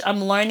grown age,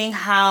 I'm learning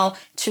how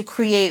to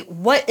create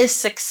what is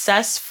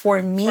success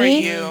for me, For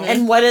you.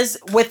 and what is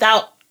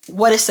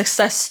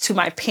success to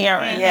my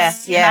parents.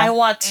 Yes, And yeah.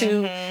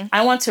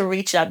 I want to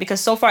reach that because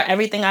so far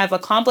everything I've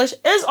accomplished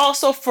is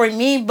also for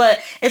me, but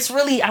it's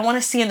really I want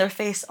to see in their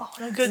face. Oh,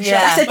 Good Yeah.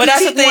 job. That's a But that's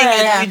the petite thing,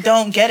 one. is you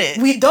don't get it.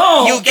 we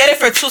don't. You get it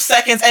for 2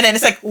 seconds, and then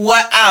it's like,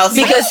 what else?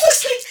 Because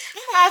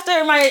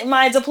After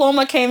my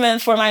diploma came in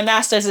for my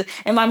master's,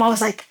 and my mom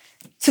was like,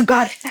 "To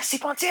God, merci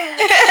bon Dieu,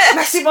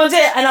 merci bon Dieu,"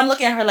 and I'm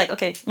looking at her like,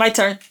 "Okay, my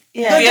turn."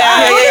 Yeah. Good Yeah, job.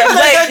 yeah, Don't yeah. give her the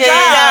Like, good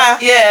yeah,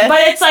 job. yeah. But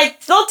it's like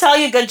they'll tell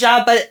you good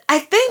job, but I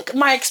think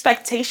my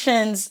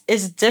expectations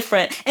is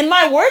different. And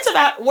my words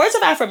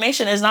of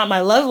affirmation is not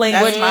my love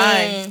language. That's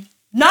mine.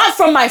 Not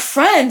from my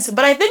friends,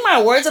 but I think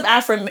my words of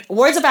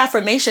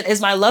affirmation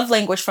is my love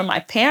language from my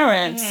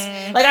parents.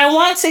 Like I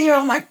want to hear,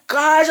 "Oh my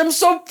gosh, I'm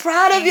so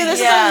proud of you. This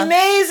Yeah. is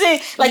amazing."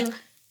 Like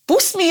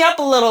boost me up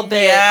a little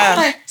bit. Yeah.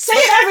 Oh my- say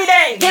it every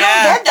day. They Yeah.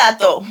 don't get that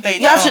though. They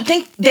You have to don't.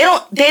 think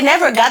they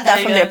never got that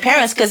from their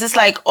parents because it's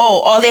like, oh,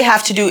 all they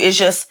have to do is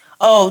just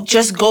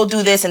go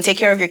do this and take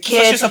care of your what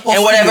you're kids supposed and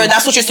to whatever. do.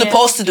 That's what you're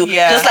supposed to do.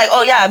 Yeah. Just like,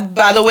 oh yeah,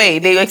 by the way,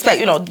 they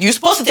expect, you're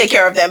supposed to take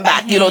care of them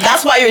back.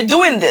 That's why you're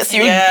doing this.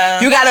 You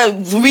Yeah. you gotta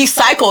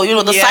recycle.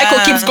 The cycle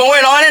Yeah. keeps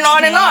going on and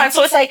on and on.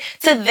 So it's like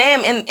to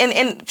them,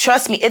 and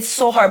trust me, it's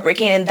so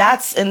heartbreaking. And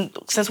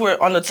since we're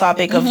on the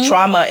topic of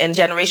trauma and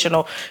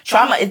generational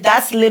trauma,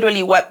 that's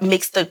literally what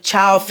makes the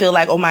child feel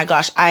like, oh my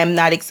gosh, I am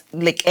not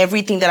like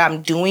everything that I'm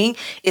doing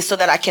is so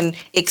that I can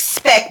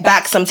expect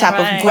back some type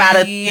Right.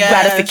 of Yes.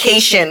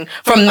 gratification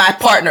from my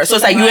partner. So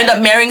it's like you end up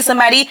marrying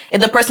somebody, and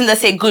the person that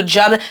say good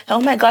job, oh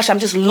my gosh, I'm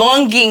just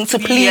longing to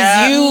please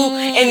Yeah. you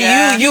and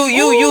Yeah. you.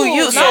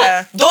 So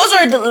Yeah. those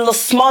are the little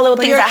small little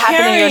things that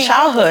happen in your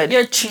childhood.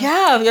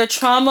 Your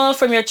trauma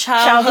from your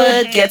childhood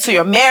childhood. get to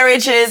your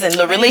marriages and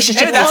the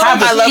relationship Maybe you that's have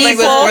why my with love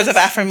language people. words of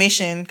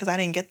affirmation, because I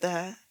didn't get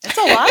that. It's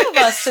a lot of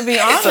us, to be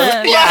honest.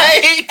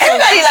 Right?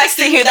 Everybody likes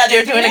to hear that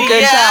they're doing a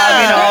good Yeah.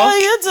 job, Girl,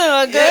 you do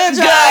a good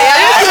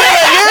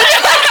job.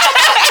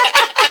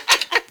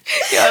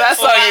 Yo, that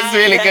song is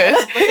really good.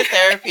 Look at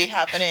therapy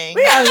happening.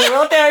 We have a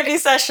real therapy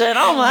session.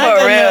 Oh my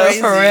For real, goodness.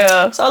 for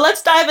real. So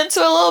let's dive into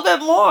a little bit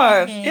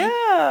more.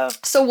 Yeah.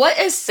 So what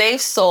is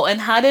Safe Soul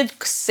and how did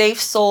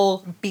Safe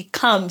Soul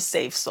become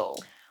Safe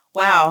Soul?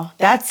 Wow,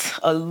 that's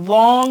a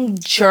long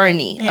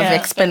journey of Yeah.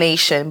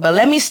 explanation. But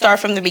let me start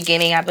from the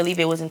beginning. I believe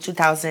it was in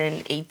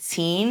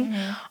 2018.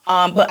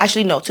 But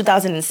actually, no,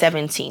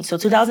 2017. So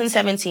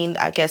 2017,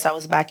 I guess I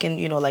was back in,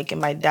 like in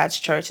my dad's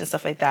church and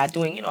stuff like that,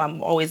 doing,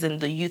 I'm always in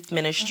the youth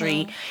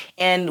ministry.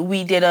 And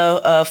we did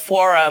a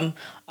forum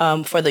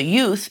for the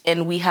youth,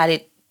 and we had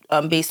it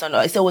based on,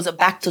 so it was a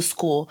back to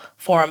school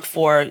forum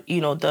for,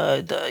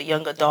 the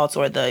young adults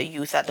or the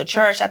youth at the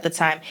church at the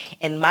time.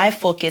 And my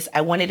focus,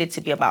 I wanted it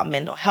to be about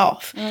mental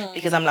health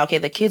because I'm like, okay,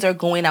 the kids are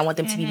going, I want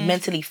them to be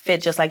mentally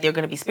fit, just like they're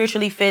going to be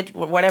spiritually fit,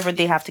 whatever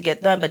they have to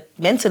get done. But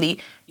mentally,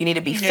 you need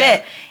to be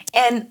fit.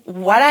 And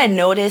what I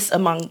noticed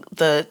among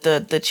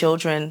the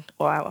children,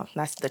 or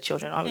not the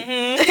children,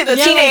 the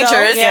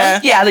teenagers,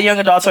 adults, the young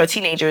adults or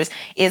teenagers,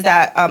 is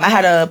that I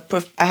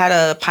had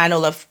a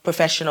panel of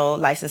professional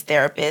licensed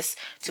therapists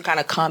to kind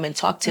of come and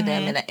talk to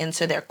them and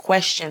answer their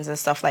questions and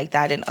stuff like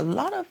that. And a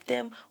lot of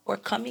them were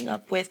coming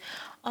up with,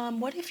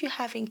 what if you're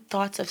having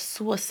thoughts of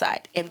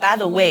suicide? And by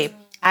the way,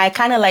 I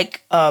kind of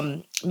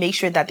make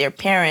sure that their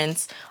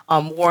parents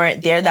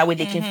weren't there. That way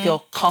they can feel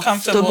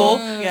comfortable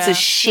to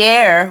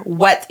share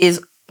what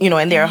is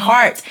in their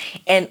hearts.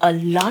 And a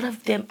lot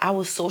of them, I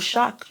was so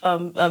shocked,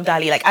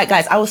 Dali.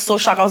 Guys, I was so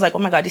shocked. I was like, oh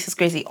my God, this is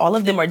crazy. All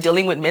of them are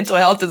dealing with mental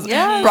health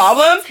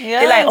problems.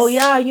 They're like, oh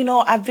yeah,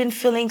 I've been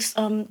feeling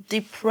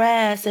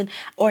depressed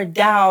or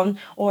down,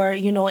 or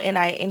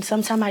and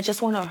sometimes I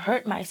just want to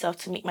hurt myself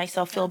to make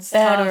myself feel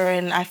better,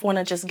 and I want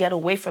to just get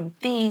away from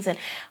things. And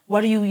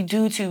what do you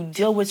do to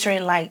deal with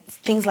certain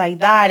things like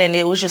that? And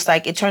it was just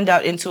like, it turned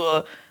out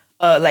into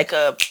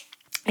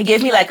it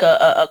gave me like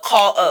a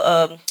call,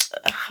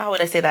 how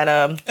would I say that?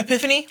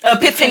 Epiphany.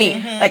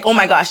 Like, oh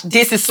my gosh,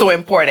 this is so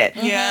important.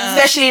 Yeah.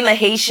 Especially in the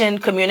Haitian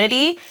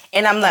community.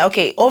 And I'm like,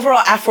 okay,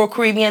 overall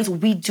Afro-Caribbeans,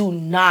 we do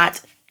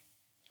not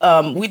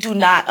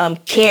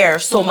care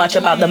so much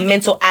about the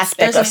mental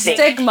aspect There's of a things.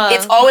 stigma.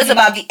 It's always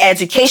about the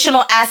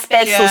educational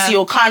aspect, Yeah.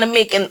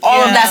 socioeconomic, and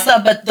all of that Yeah.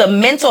 stuff. But the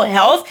mental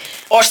health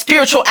or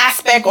spiritual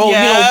aspect, or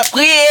Yeah.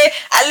 prier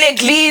à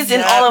l'église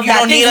and all of You that.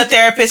 don't need a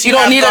therapist. You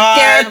don't need have a God.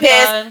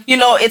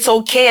 therapist. It's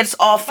okay. It's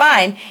all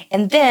fine.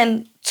 And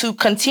then to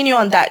continue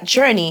on that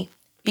journey,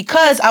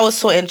 because I was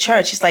so in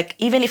church, it's like,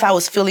 even if I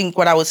was feeling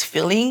what I was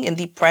feeling and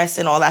depressed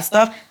and all that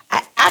stuff,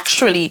 I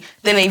actually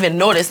didn't even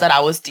notice that I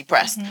was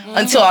depressed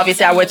until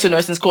obviously I went to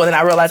nursing school and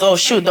I realized, oh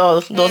shoot,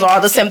 those are all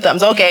the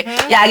symptoms. Okay,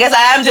 yeah, I guess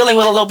I am dealing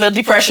with a little bit of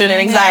depression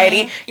and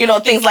anxiety,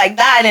 things like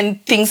that,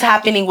 and things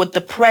happening with the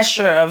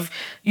pressure of,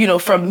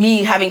 from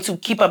me having to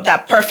keep up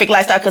that perfect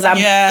lifestyle because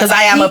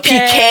I am a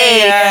PK,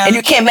 and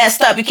you can't mess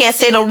up, you can't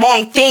say the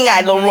wrong thing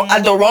at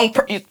the wrong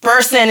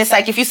person. It's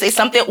like if you say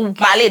something,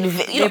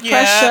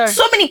 pressure.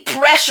 So many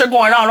pressure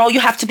going on. Oh, you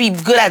have to be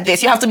good at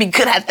this, you have to be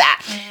good at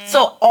that.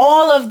 So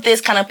all of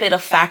this kind of played a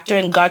factor,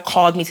 and God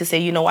called me to say,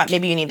 you know what,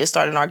 maybe you need to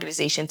start an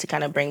organization to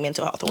kind of bring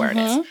mental health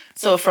awareness.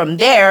 So from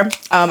there,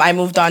 I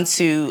moved on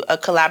to a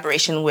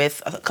collaboration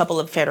with a couple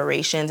of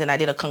federations, and I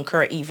did a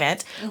concurrent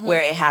event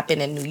where it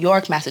happened in New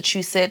York,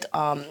 Massachusetts,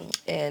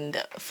 and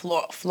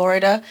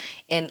Florida,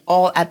 and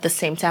all at the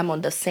same time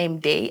on the same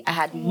day. I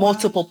had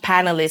multiple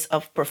panelists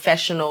of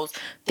professionals,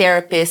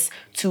 therapists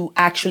to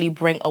actually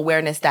bring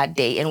awareness that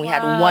day. And we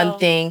had one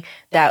thing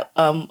that,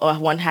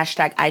 one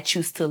hashtag, I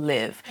choose to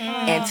live,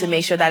 and to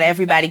make sure that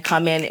everybody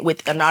come in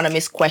with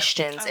anonymous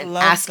questions and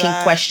asking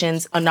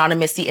questions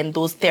anonymously, and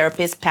those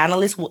therapists,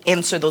 panelists will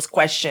answer those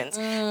questions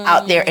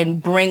out there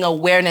and bring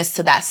awareness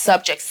to that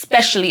subject,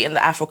 especially in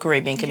the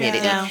Afro-Caribbean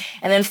community. Yeah.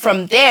 And then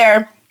from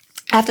there,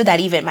 after that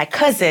event, my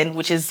cousin,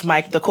 which is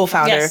the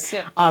co-founder,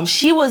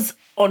 she was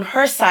on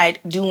her side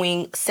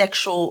doing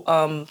sexual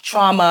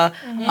trauma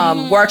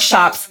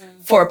workshops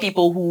for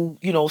people who,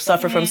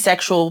 suffer from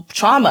sexual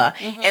trauma.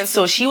 And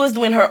so she was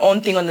doing her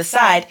own thing on the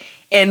side,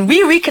 and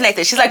we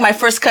reconnected. She's like my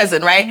first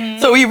cousin,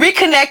 right? So we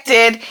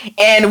reconnected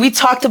and we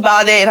talked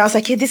about it, and I was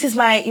like, yeah, this is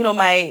my,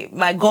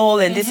 my goal,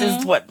 and this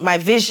is what my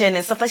vision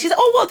and stuff like. She said,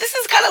 oh, well, this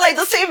is kind of like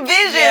the same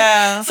vision.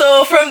 Yeah.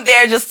 So from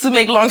there, just to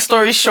make long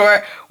story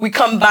short, we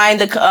combined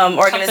the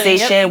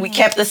organization. We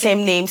kept the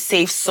same name,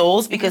 Save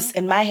Souls, because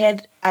in my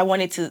head, I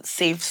wanted to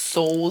save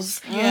souls,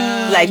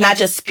 like not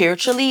just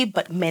spiritually,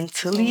 but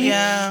mentally.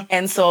 Yeah.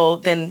 And so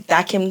then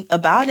that came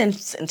about, and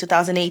in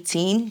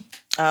 2018,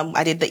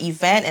 I did the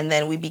event, and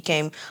then we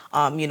became,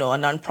 a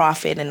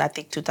nonprofit, and I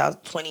think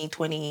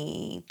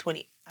 2020,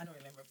 I don't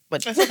remember.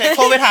 But It's okay.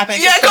 COVID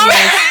happened. yeah,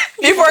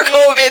 COVID, before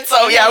COVID.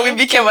 So yeah, we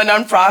became a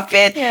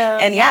nonprofit. Yeah.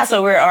 And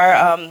so we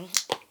are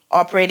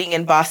operating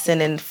in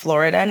Boston and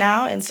Florida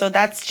now. And so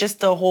that's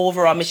just the whole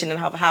overall mission and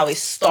how it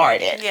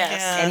started.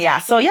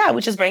 Yes. And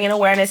we're just bringing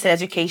awareness and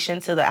education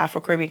to the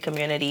Afro-Caribbean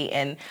community,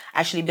 and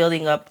actually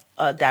building up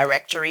a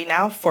directory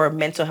now for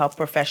mental health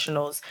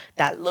professionals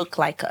that look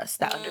like us,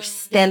 that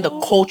understand the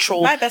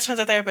cultural. My best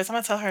friend's a therapist. I'm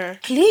gonna tell her.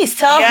 Please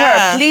tell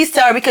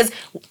her, because,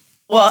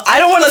 well, I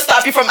don't want to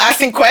stop you from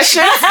asking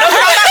questions. I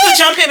have to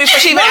jump in before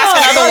she even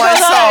asks another one.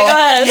 Go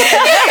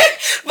ahead.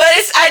 But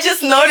I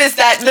just noticed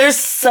that there's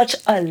such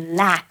a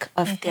lack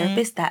of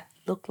therapists that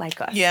look like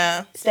us.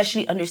 Yeah.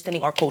 Especially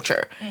understanding our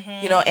culture,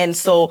 and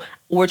so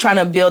we're trying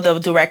to build a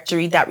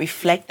directory that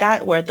reflect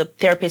that, where the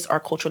therapists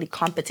are culturally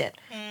competent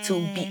to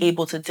be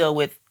able to deal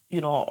with,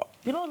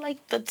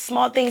 like the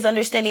small things,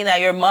 understanding that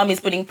your mom is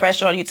putting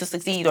pressure on you to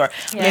succeed, or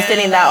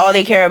understanding that all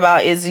they care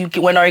about is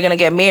when are you going to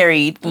get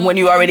married, when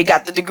you already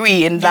got the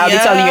degree, and now they're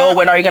telling you, oh,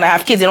 when are you going to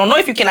have kids? They don't know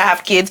if you can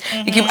have kids.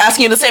 You keep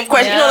asking you the same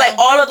question. Like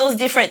all of those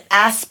different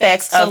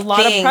aspects of a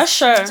lot things. of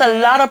pressure. It's a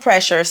lot of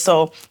pressure.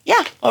 So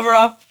yeah,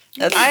 overall.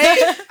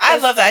 I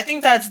love that. I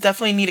think that's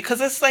definitely needed, because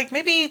it's like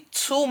maybe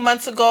 2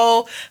 months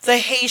ago, the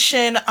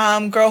Haitian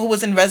girl who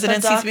was in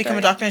residency to become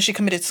a doctor, and she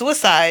committed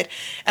suicide.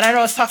 And I know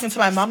I was talking to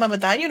my mom about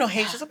that.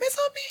 Haitians,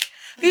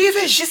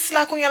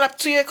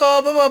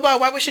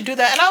 why would she do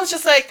that? And I was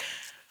just like,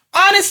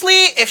 honestly,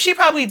 if she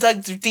probably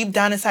dug deep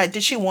down inside,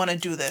 did she want to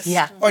do this?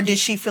 Yeah. Or did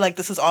she feel like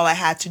this is all I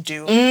had to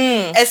do?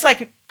 It's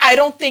like, I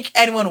don't think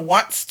anyone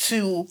wants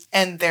to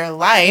end their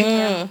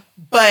life,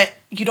 but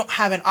you don't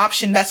have an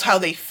option. That's how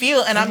they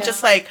feel. And I'm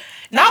just like,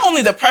 not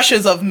only the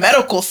pressures of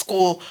medical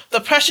school, the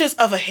pressures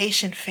of a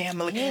Haitian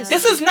family.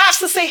 This is not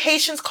to say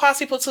Haitians cause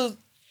people to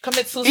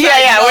commit suicide.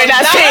 We're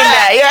not saying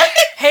that. Yeah.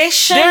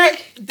 Haitian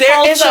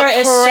There is culture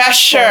a pressure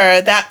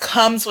stressful. that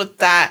comes with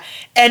that.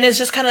 And it's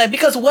just kind of like,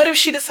 because what if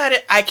she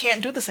decided, I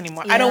can't do this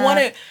anymore? I don't want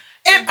to.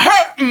 If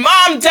her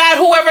mom, dad,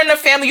 whoever in the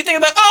family, you think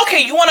like, oh,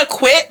 okay, you want to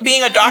quit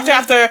being a doctor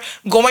after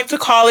going to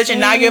college, and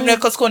now you're in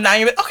medical school, now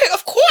you're, okay,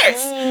 of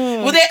course.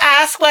 Will they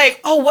ask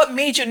like, oh, what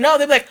made you? No,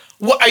 they're like,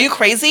 what, are you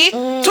crazy?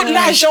 Tout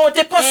l'argent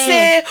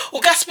dépensé,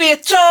 ou gaspillé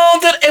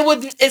tant.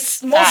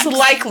 It's most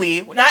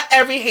likely, not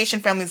every Haitian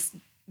family is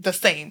the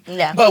same.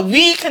 Yeah. But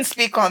we can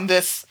speak on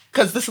this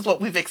because this is what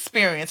we've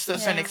experienced to a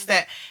certain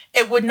extent.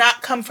 It would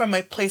not come from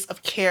a place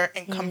of care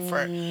and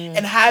comfort.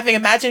 And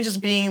imagine just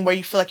being where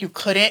you feel like you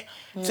couldn't,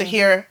 to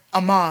hear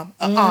a mom,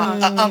 a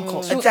aunt, an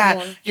uncle, a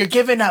dad, you're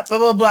giving up, blah,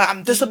 blah, blah,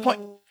 I'm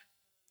disappointed.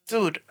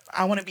 Dude,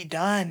 I want to be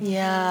done.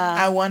 Yeah.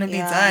 I want to be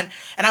done.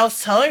 And I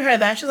was telling her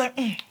that, and she's like,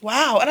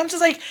 wow. And I'm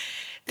just like,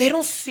 they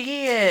don't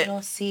see it. I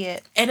don't see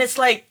it. And it's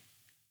like,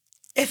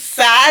 it's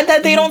sad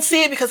that they don't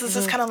see it, because it's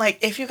just kind of like,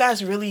 if you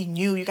guys really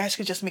knew, you guys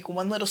could just make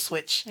one little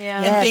switch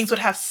and things would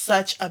have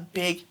such a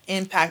big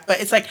impact.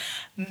 But it's like,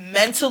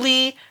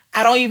 mentally,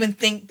 I don't even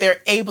think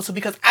they're able to,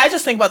 because I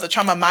just think about the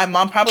trauma my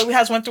mom probably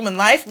has went through in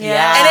life.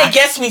 Yeah. And it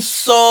gets me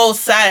so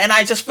sad. And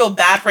I just feel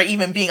bad for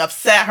even being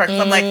upset at her.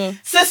 Because I'm like,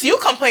 sis, you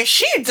complain.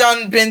 She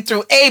done been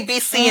through A, B,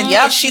 C, and D.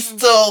 And she's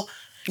still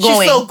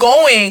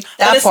going.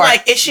 But it's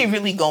like, is she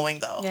really going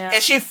though? Yeah.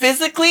 Is she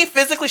physically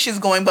she's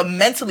going, but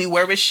mentally,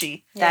 where is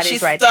she? She's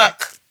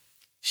stuck.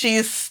 She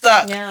is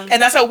stuck. Yeah. And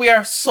that's why we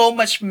are so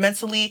much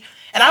mentally,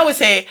 and I would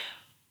say,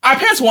 our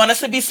parents want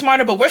us to be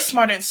smarter, but we're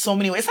smarter in so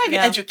many ways. It's not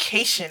even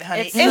education,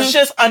 honey. It's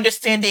just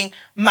understanding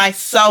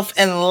myself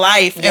and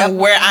life and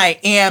where I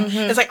am.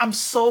 It's like, I'm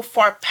so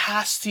far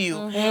past you.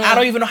 I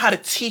don't even know how to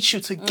teach you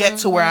to get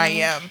to where I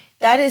am.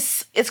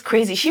 It's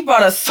crazy. She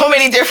brought us so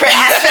many different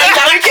aspects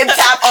that we can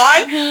tap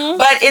on.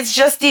 But it's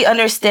just the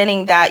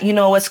understanding that,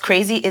 what's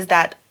crazy is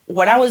that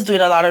when I was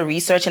doing a lot of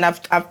research, and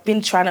I've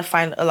been trying to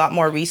find a lot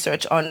more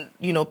research on,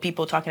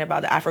 people talking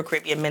about the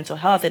Afro-Caribbean mental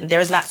health, and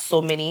there's not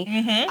so many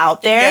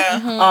out there.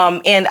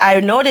 And I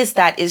noticed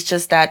that it's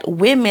just that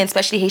women,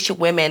 especially Haitian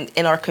women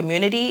in our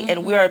community,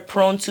 and we are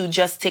prone to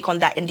just take on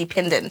that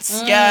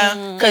independence.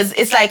 Yeah. Because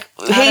it's like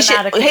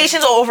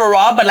Haitians are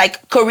overall, but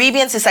like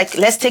Caribbeans, it's like,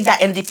 let's take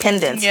that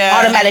independence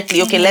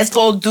automatically. Okay, let's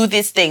go do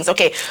these things.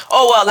 Okay,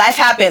 oh, well, life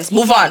happens.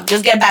 Move on.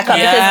 Just get back up.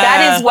 Because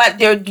that is what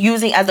they're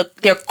using as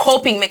their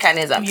coping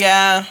mechanism.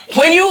 Yeah.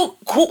 When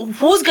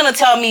who's gonna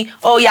tell me,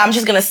 oh yeah, I'm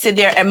just gonna sit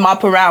there and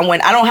mop around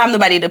when I don't have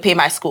nobody to pay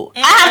my school?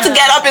 I have to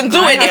get up and do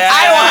it.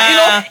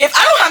 If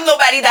I don't have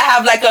nobody that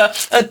have like a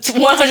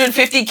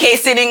 150K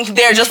sitting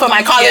there just for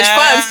my college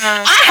funds,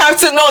 I have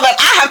to know that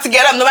I have to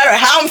get up no matter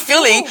how I'm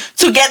feeling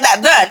to get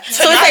that done.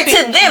 So it's like,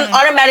 to them,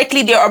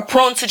 automatically they are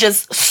prone to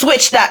just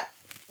switch that.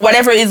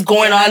 Whatever is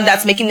going on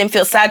that's making them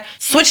feel sad,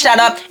 switch that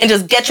up and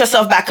just get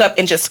yourself back up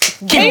and just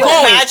keep Can you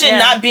going. imagine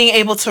not being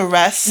able to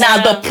rest? Now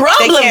the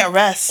problem, they can't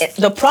rest.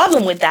 The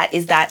problem with that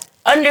is that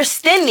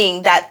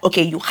understanding that,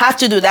 okay, you have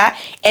to do that,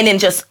 and then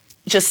just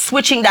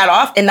switching that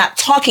off and not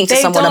talking to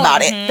someone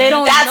about it. They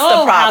don't That's know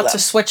the problem. how to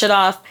switch it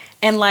off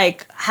and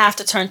like have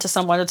to turn to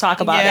someone to talk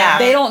about Yeah. it.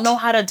 They don't know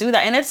how to do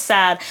that. And it's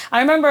sad. I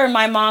remember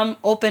my mom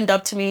opened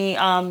up to me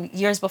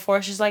years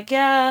before. She's like,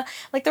 yeah,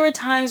 like there were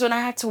times when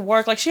I had to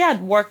work. Like she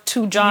had worked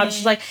 2 jobs.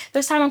 She's like,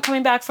 this time I'm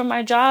coming back from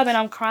my job and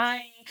I'm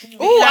crying.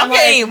 Ooh, I'm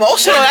getting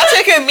emotional. That's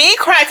making me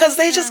cry because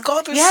they just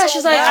go through so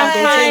she's like, much.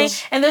 I'm crying.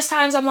 And there's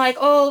times I'm like,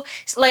 oh,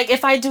 like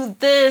if I do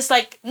this,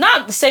 like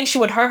not saying she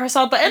would hurt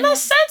herself, but in a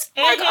sense,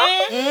 like,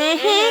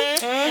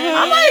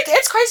 I'm like,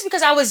 it's crazy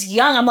because I was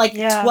young. I'm like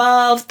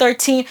 12,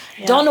 13,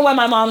 don't know what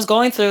my mom's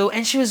going through.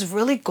 And she was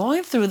really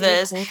going through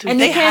this. And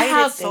you can't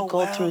have,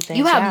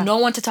 you have no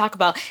one to talk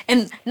about.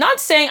 And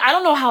not saying, I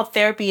don't know how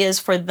therapy is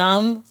for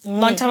them.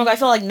 Long time ago, I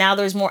feel like now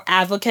there's more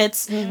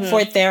advocates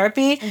for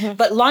therapy.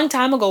 But long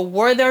time ago,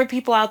 were there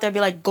people out there be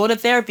like, go to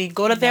therapy,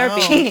 go to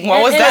therapy.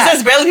 What was that?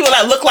 There's barely people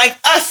that look like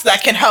us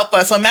that can help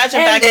us. So imagine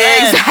back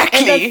then. Exactly.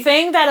 And the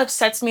thing that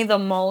upsets me the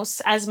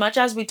most, as much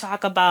as we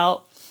talk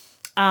about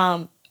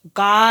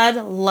God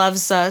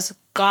loves us,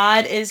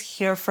 God is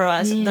here for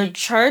us. The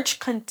church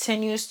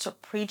continues to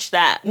preach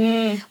that.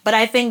 But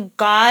I think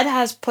God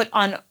has put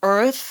on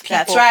earth people,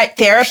 That's right.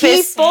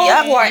 Therapists. people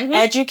who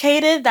are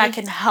educated that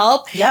can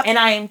help. Yep. And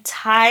I am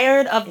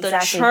tired of the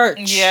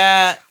church.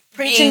 Yeah.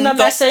 Preaching the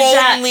message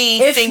that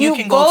if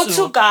you go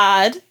to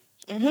God,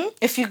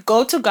 if you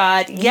go to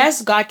God,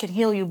 yes, God can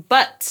heal you,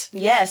 but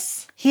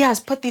Yes. He has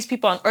put these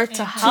people on earth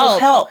to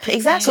help. So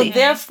Exactly.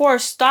 therefore,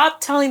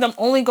 stop telling them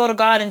only go to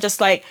God and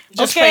just like,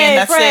 Just okay, pray and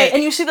that's pray. it.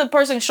 And you see the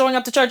person showing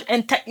up to church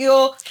and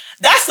you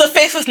That's the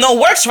faith with no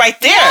works right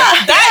there.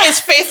 That is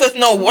faith with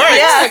no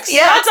works.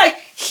 Yeah. That's like,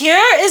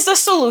 here is the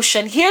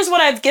solution. Here's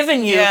what I've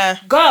given you. Yeah.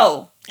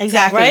 Go.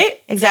 Exactly.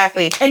 Right?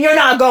 Exactly. And you're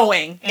not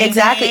going.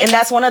 Exactly. And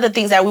that's one of the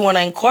things that we want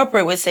to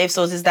incorporate with Safe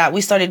Souls is that we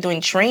started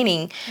doing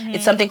training.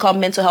 It's something called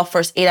mental health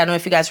first aid. I don't know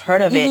if you guys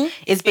heard of it.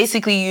 It's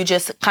basically you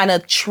just kind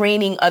of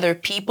training other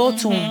people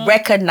to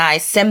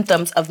recognize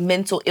symptoms of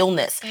mental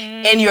illness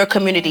in your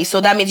community.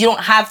 So that means you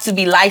don't have to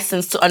be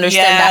licensed to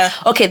understand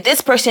that, okay, this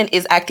person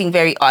is acting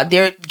very odd.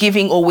 They're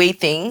giving away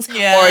things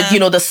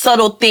or, the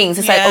subtle things.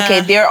 It's like,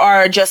 okay, they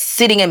are just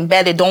sitting in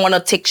bed. They don't want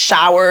to take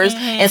showers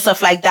and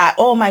stuff like that.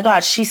 Oh my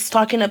God, she's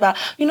talking about,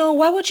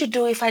 what would you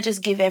do if I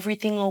just give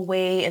everything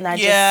away and I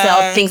just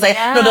sell things like,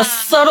 the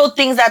subtle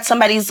things that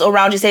somebody's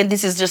around you saying,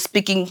 this is just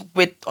speaking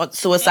with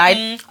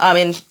suicide.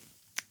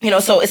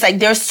 So it's like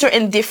there's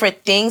certain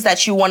different things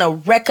that you want to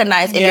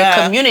recognize in your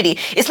community.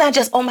 It's not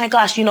just, oh my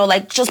gosh,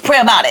 just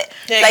pray about it.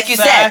 Like you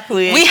said,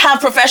 we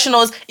have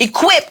professionals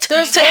equipped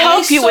to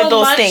help you with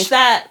those things.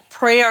 That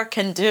prayer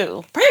can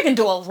do. Prayer can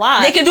do a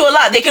lot. They can do a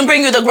lot. They can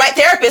bring you the right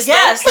therapist.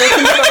 Yes, they can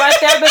be the right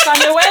therapist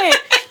on your way.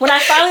 When I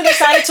finally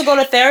decided to go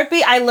to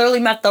therapy, I literally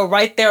met the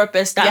right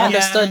therapist that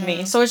understood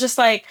me. So it's just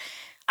like,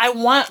 I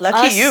want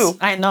Lucky you.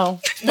 I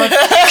know. Because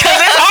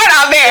it's hard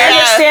out there. He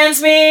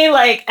understands me,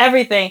 like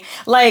everything.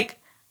 Like,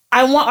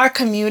 I want our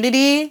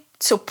community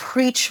to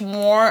preach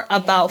more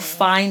about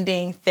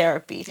finding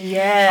therapy.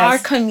 Yes. Our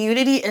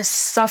community is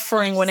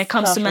suffering when it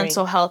comes to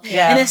mental health.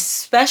 Yeah. And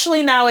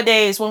especially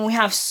nowadays when we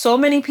have so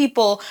many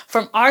people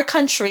from our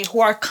country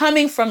who are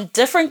coming from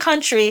different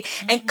country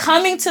and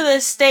coming to the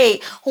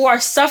state who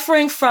are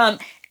suffering from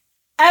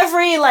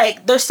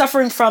they're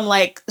suffering from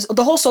like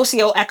the whole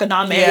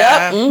socioeconomic.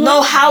 Yeah.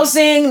 No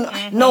housing,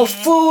 no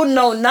food,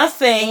 no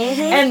nothing.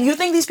 And you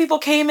think these people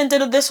came and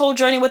did this whole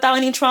journey without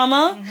any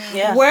trauma?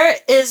 Yeah. Where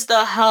is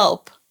the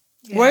help?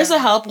 Where's the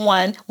help?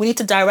 One, we need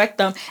to direct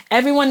them.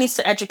 Everyone needs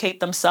to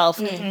educate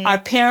themselves. Our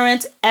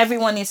parents,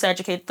 everyone needs to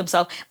educate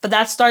themselves. But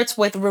that starts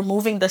with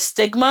removing the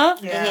stigma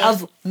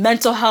of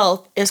mental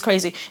health is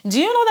crazy. Do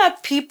you know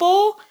that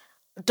people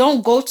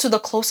don't go to the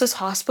closest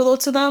hospital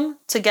to them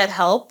to get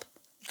help?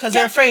 Because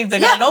they're afraid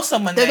they're going to know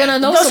someone. They're there.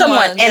 going to know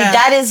someone. someone.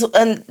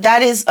 And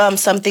that is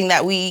something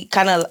that we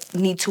kind of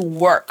need to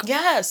work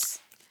Yes.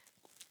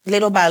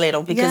 little by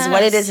little, because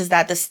what it is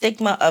that the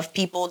stigma of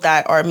people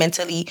that are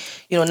mentally,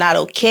 not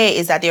okay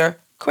is that they're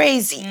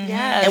crazy.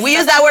 Yes. And we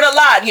use that word a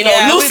lot,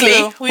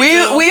 loosely.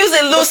 We use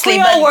it loosely.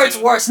 Creole But word's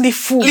worse. Les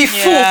fous.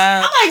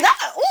 Yeah. I'm like,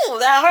 that, ooh,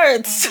 that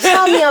hurts.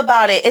 tell me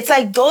about it. It's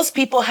like those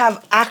people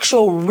have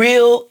actual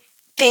real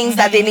things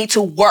that they need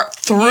to work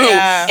through.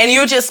 Yeah. And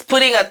you're just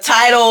putting a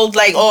title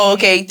like, oh,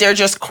 okay, they're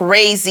just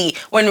crazy.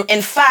 When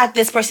in fact,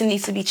 this person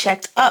needs to be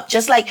checked up.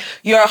 Just like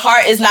your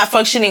heart is not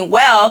functioning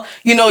well,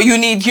 you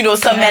need,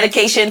 some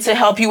medication to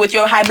help you with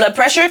your high blood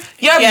pressure.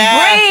 Your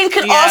brain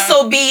could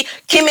also be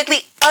chemically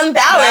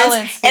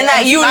unbalanced and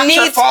that you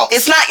need,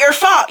 it's not your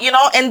fault,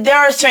 and there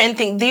are certain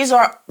things, these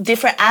are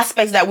different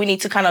aspects that we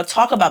need to kind of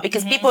talk about,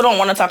 because people don't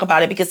want to talk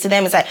about it, because to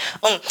them it's like,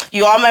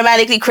 you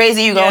automatically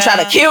crazy, you're gonna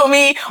try to kill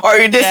me, or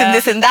you're this and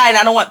this and that, and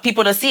I don't want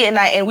people to see it.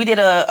 And we did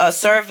a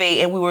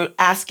survey, and we were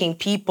asking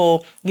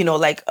people,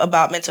 like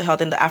about mental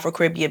health in the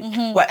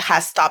Afro-Caribbean, what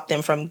has stopped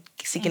them from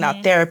seeking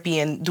out therapy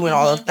and doing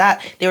all of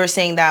that. They were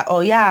saying that,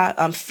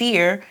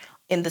 fear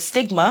in the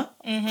stigma,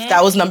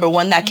 that was number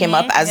one that came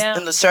up as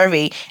in the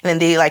survey. And then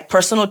they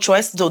personal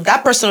choice. So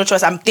that personal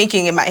choice, I'm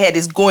thinking in my head,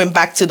 is going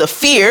back to the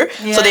fear.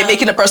 So they're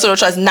making a personal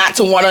choice not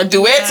to want to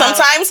do it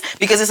sometimes,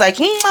 because it's like,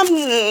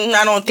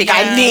 I don't think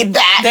I need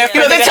that. They're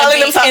telling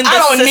themselves, in the I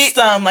don't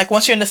system. Like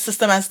once you're in the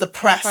system as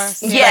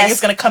depressed, yes,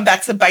 it's gonna come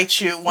back to bite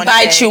you one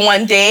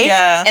day.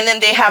 Yeah. And then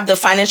they have the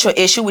financial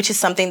issue, which is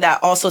something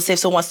that also Safe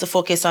Soul wants to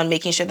focus on,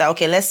 making sure that,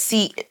 okay, let's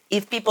see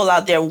if people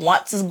out there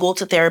want to go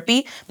to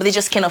therapy, but they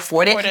just can't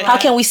afford it. How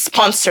can we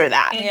sponsor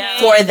that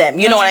for them?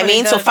 You know what I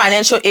mean? So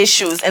financial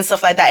issues and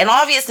stuff like that. And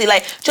obviously,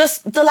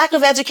 just the lack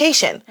of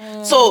education.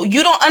 So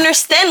you don't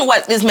understand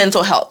what is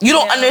mental health. You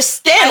don't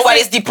understand what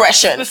is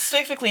depression.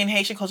 Specifically in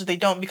Haitian culture, they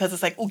don't, because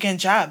it's like, get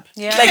job.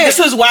 Yeah. Like this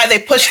is why they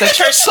push the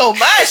church so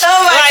much.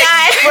 Oh my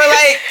God.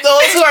 For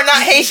those who are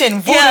not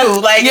Haitian,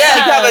 voodoo. You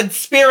have a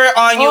spirit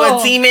on you,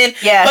 a demon.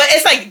 Yeah. But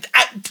it's like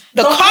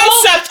the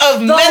concept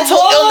of mental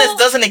illness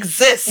doesn't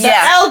exist. The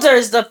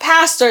elders, the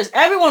pastors,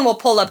 everyone will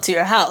pull up to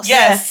your house.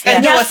 Yes.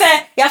 And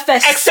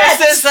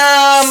exorcism,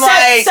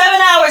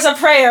 7 hours of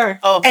prayer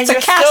and to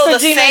you're cast still the the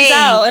demons same,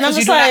 out. And I'm because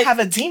you just do like, not have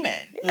a demon.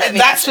 In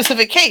that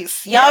specific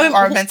case, you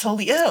are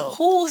mentally ill.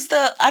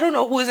 I don't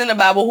know who's in the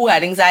Bible who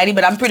had anxiety,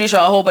 but I'm pretty sure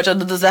a whole bunch of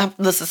the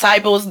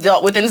disciples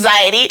dealt with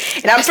anxiety.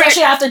 And I'm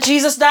especially after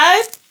Jesus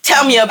died.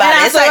 Tell me about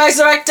it. It's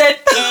resurrected.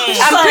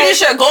 I'm pretty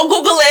sure. Go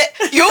Google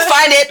it. You'll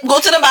find it. Go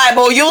to the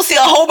Bible. You'll see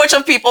a whole bunch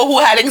of people who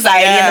had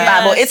anxiety in the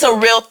Bible. It's a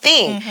real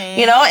thing,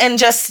 and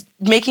just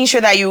making sure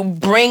that you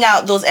bring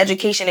out those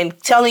education and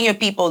telling your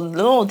people,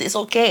 no, it's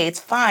okay. It's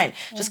fine.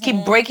 Just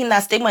keep breaking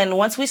that stigma. And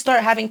once we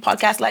start having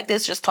podcasts like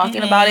this, just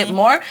talking about it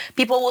more,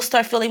 people will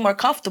start feeling more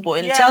comfortable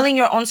and telling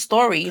your own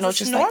story. It's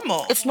just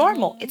normal. It's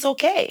normal. It's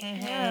okay.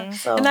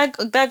 So. And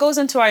that goes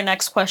into our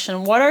next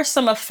question. What are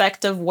some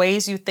effective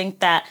ways you think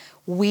that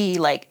we,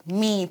 like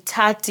me,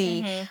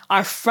 Tati,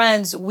 our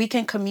friends, we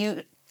can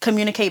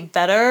communicate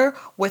better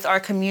with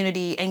our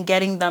community and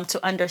getting them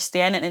to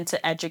understand it and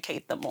to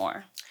educate them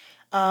more?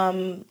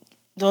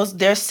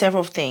 There's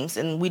several things,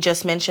 and we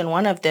just mentioned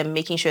one of them,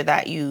 making sure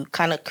that you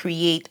kind of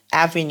create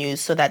avenues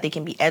so that they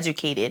can be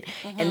educated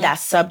in that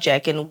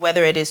subject, and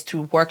whether it is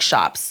through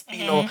workshops,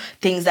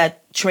 things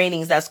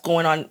trainings that's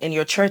going on in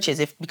your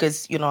churches,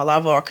 because a lot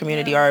of our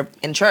community are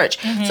in church.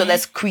 So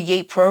let's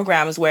create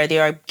programs where they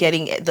are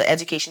getting the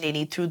education they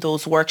need through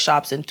those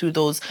workshops and through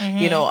those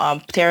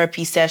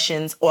therapy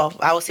sessions. Well,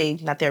 I would say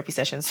not therapy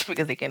sessions,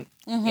 because they can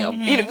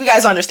you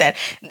guys understand,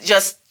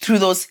 just through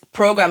those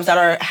programs that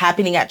are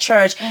happening at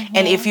church.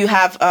 And if you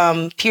have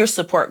peer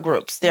support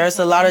groups, there's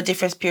a lot of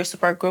different peer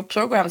support group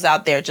programs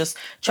out there. Just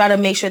try to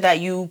make sure that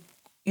you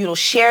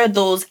share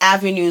those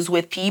avenues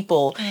with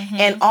people,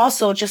 and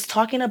also just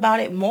talking about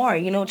it more,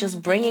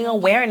 just bringing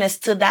awareness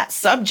to that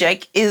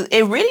subject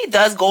it really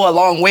does go a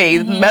long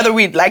way, whether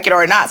we like it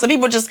or not. Some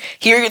people just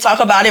hear you talk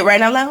about it right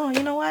now, like, oh,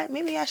 you know what?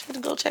 Maybe I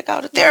should go check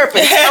out a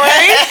therapist. You know what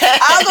I mean?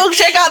 I'll go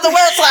check out the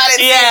website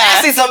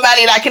and see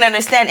somebody that can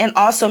understand, and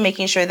also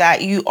making sure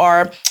that you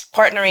are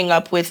partnering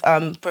up with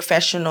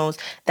professionals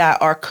that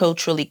are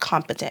culturally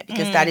competent,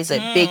 because that is a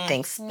big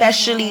thing,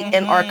 especially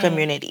in our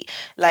community.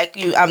 Like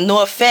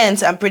no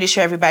offense, I'm pretty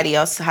sure everybody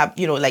else have,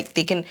 like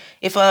they can,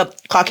 if a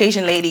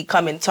Caucasian lady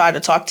come and try to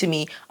talk to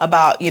me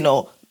about,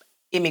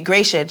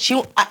 immigration, she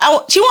won't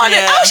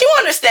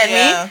understand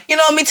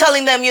me. Me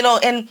telling them,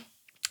 and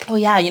oh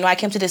yeah, I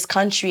came to this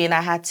country and I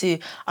had to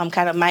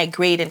kind of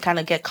migrate and kind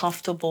of get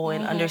comfortable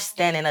and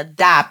understand and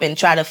adapt and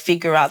try to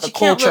figure out the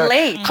culture,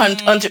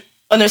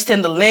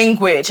 understand the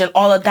language and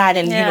all of that,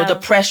 and the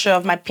pressure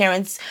of my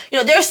parents.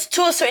 There's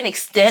to a certain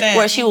extent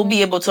where she will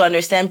be able to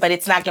understand, but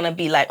it's not gonna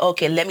be like,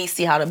 okay, let me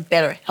see how to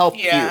better help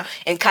you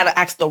and kind of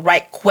ask the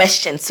right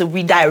questions to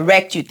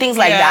redirect you, things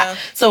like that.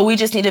 So we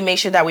just need to make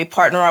sure that we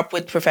partner up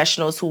with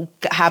professionals who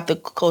have the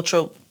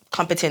cultural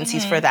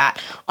competencies for that.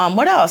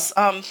 What else?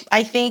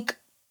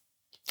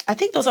 I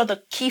think those are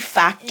the key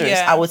factors.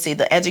 I would say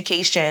the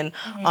education,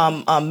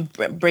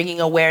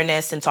 bringing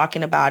awareness and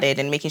talking about it,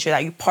 and making sure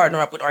that you partner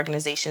up with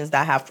organizations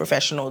that have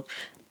professional,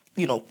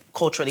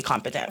 culturally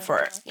competent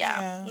for.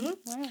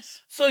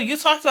 Nice. So you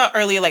talked about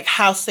earlier, like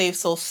how Save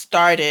Soul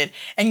started,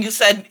 and you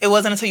said it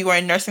wasn't until you were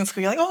in nursing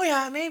school, you're like, oh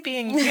yeah, maybe,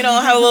 and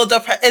have a little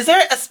depression. Is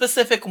there a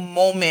specific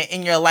moment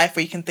in your life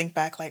where you can think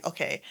back, like,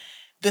 okay,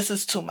 this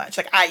is too much?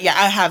 Like, I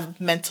have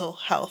mental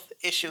health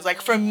issues.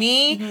 Like for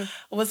me,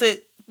 was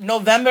it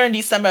November and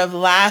December of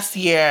last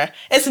year?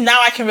 It's now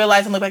I can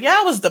realize and look like,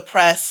 I was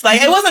depressed.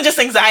 Like it wasn't just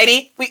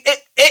anxiety.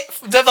 It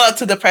developed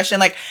to depression.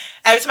 Like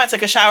every time I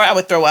took a shower, I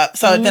would throw up.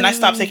 So then I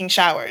stopped taking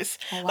showers.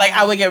 Oh, wow. Like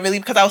I would get really,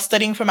 because I was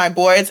studying for my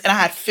boards and I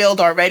had failed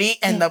already,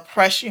 and the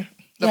pressure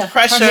of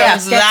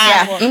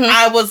that.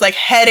 I was like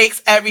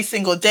headaches every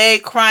single day,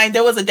 crying.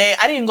 There was a day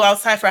I didn't go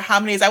outside for how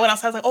many days. I went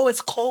outside, I was like, oh,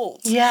 it's cold.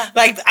 Yeah.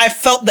 Like I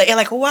felt the air,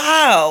 like,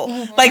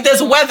 wow. Like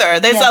there's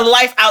weather. There's a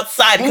life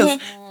outside, because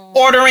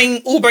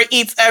ordering Uber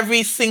Eats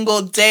every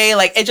single day,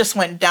 like it just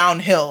went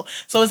downhill.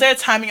 So is there a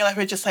time in your life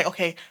where you're just like,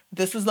 okay,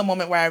 this is the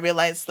moment where I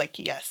realized, like,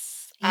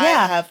 yes, I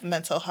have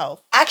mental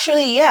health?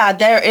 Actually,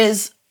 there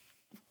is.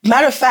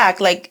 Matter of fact,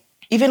 like,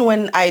 even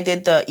when I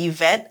did the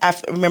event, I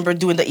remember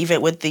doing the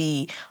event with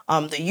the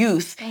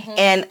youth,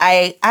 and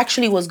I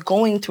actually was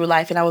going through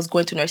life, and I was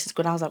going to nursing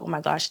school, and I was like, oh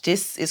my gosh,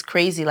 this is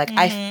crazy. Like,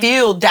 I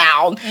feel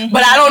down,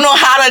 but I don't know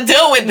how to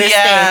deal with this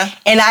thing.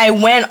 And I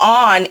went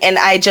on, and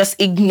I just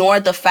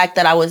ignored the fact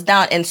that I was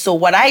down. And so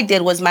what I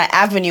did was, my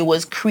avenue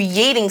was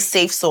creating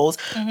Safe Souls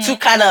to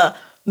kind of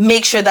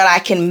make sure that I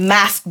can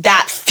mask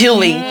that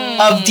feeling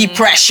of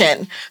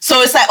depression.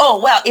 So it's like,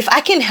 oh, well, if I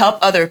can help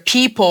other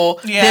people,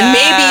 then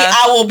maybe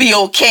I will be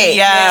okay.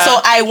 So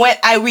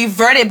I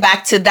reverted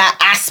back to that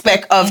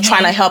aspect of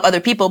trying to help other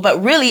people.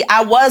 But really,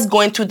 I was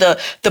going through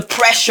the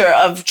pressure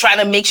of trying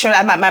to make sure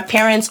that my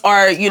parents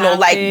are,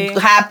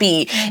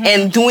 happy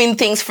and doing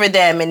things for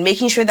them, and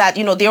making sure that,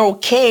 they're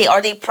okay.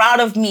 Are they proud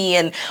of me?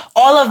 And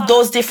all of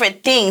those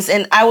different things.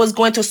 And I was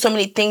going through so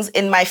many things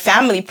in my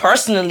family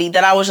personally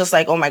that I was just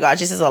like, oh my God,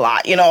 this is a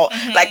lot,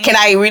 like, can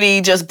I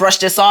really just brush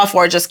this off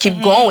or just keep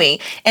going?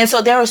 And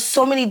so there are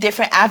so many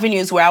different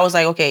avenues where I was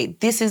like, okay,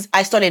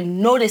 I started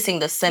noticing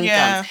the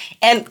symptoms.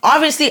 And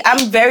obviously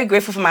I'm very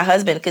grateful for my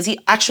husband, because he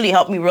actually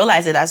helped me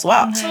realize it as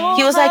well.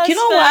 He was like, you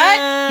know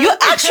what? You're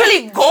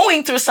actually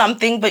going through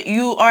something, but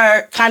you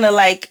are kind of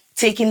like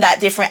taking that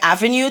different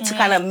avenue to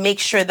kind of make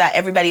sure that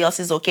everybody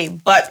else is okay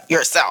but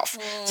yourself,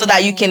 so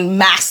that you can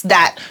mask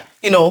that,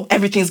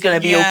 everything's going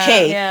to be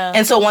okay.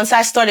 And so once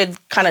I started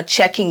kind of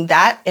checking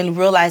that and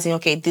realizing,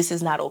 okay, this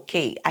is not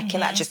okay. I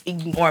cannot just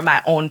ignore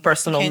my own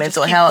personal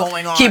mental health.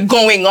 Keep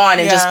going on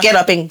and just get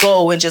up and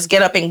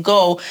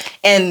go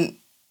and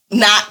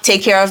not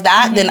take care of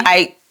that. Then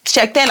I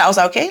checked in. I was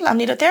like, okay, I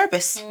need a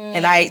therapist.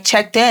 And I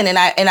checked in, and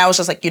I was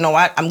just like, you know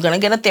what? I'm going to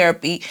get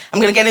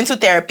into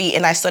therapy.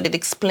 And I started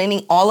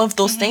explaining all of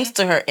those things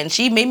to her. And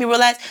she made me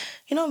realize,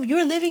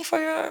 you're living for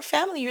your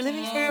family. You're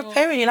living for your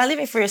parent. You're not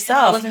living for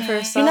yourself.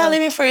 You're not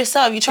living for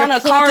yourself. You're trying to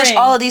accomplish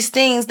all of these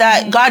things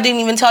that God didn't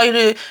even tell you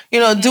to,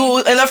 do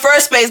in the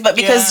first place. But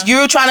because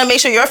you're trying to make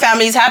sure your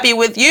family is happy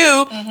with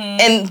you,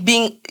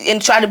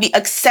 and try to be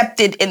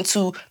accepted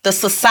into the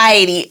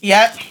society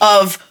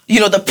of,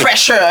 the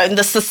pressure and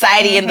the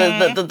society and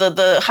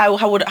the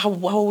how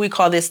would we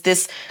call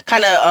this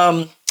kind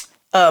of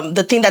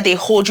the thing that they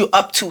hold you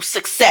up to,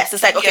 success.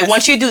 It's like, okay,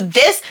 once you do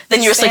this,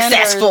 then you're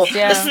successful.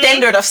 The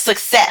standard of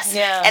success.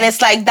 And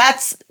it's like,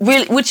 that's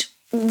really, which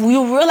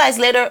you realize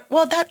later,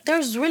 well, that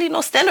there's really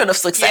no standard of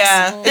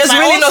success. There's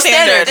really no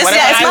standard. It's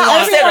my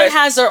own standard. Everyone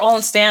has their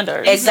own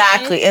standards.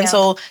 Exactly. And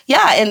so,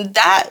 and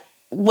that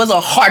was a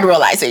hard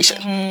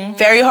realization.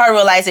 Very hard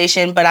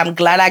realization, but I'm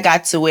glad I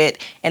got to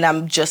it, and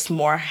I'm just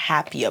more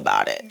happy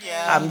about it.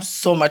 Yeah. I'm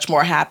so much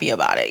more happy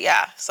about it.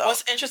 Yeah. So Well,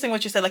 it's interesting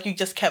what you said, like you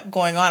just kept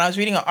going on. I was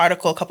reading an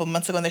article a couple of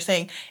months ago and they're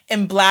saying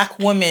in Black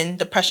women,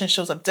 depression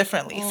shows up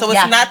differently. So it's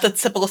Yeah. not the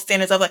typical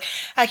standards of like,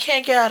 I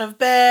can't get out of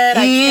bed,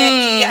 I can't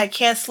eat, I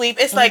can't sleep.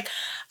 It's like,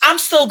 I'm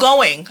still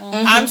going.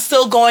 I'm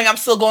still going. I'm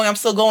still going. I'm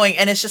still going.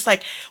 And it's just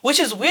like, which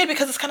is weird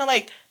because it's kind of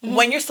like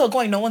when you're still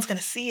going, no one's going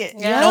to see it.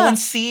 Yeah. No one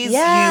sees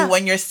Yeah. you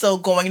when you're still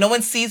going. No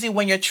one sees you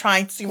when you're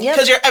trying to, Yep.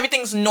 because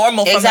everything's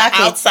normal from Exactly.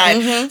 the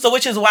outside. So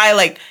which is why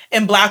like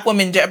in Black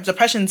women,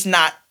 depression's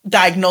not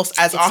diagnosed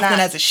as often not.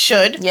 as it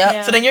should. Yep.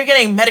 Yeah. So then you're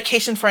getting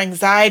medication for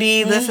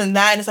anxiety, this and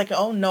that. And it's like,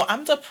 oh no,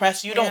 I'm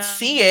depressed. You don't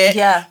see it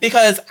Yeah.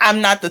 because I'm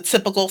not the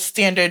typical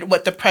standard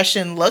what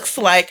depression looks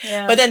like.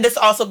 Yeah. But then this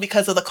also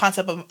because of the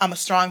concept of I'm a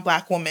strong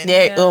Black woman.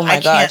 there, oh my I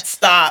God. can't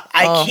stop.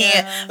 I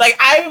can't. Like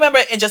I remember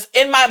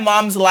in my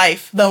mom's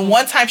life, the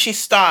one time she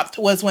stopped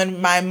was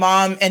when my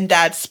mom and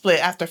dad split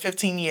after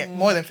 15 years,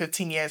 more than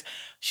 15 years.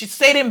 She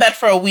stayed in bed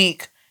for a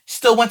week.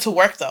 Still went to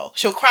work though.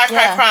 She'll cry.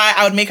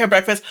 I would make her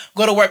breakfast,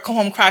 go to work, come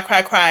home, cry.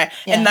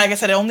 And like I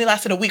said, it only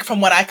lasted a week from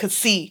what I could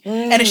see.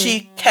 And then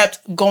she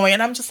kept going.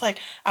 And I'm just like,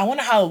 I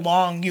wonder how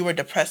long you were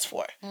depressed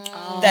for.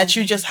 That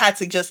you just had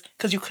to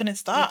because you couldn't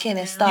stop. You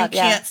can't stop, You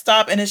can't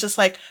stop. And it's just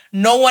like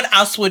no one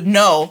else would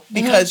know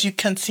because you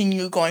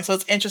continue going. So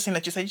it's interesting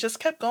that you said you just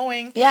kept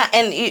going. Yeah,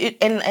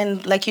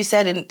 and like you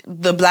said, in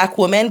the Black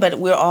woman, but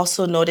we're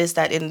also noticed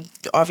that in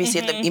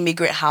obviously the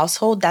immigrant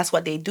household, that's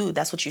what they do.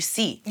 That's what you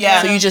see.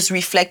 Yeah. So you're just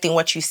reflecting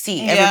what you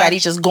see.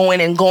 Everybody's just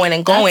going and going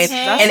and going,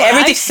 That's and what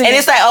everything, I've seen. and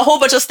it's like a whole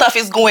bunch of stuff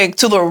is going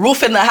to the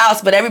roof in the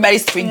house, but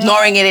everybody's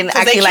ignoring it and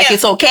 'Cause acting like can't-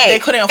 it's okay. They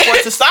couldn't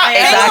afford to stop. And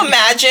Exactly. can you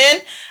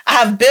imagine? I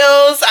have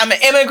bills. I'm an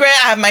immigrant.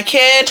 I have my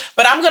kid,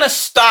 but I'm gonna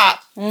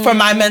stop for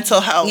my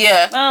mental health.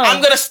 Yeah. Oh.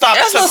 I'm gonna stop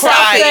That's to so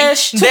cry.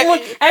 selfish.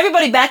 They-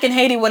 Everybody back in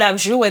Haiti would have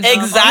joué with them.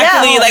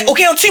 Exactly. Yeah. Like,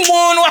 okay, on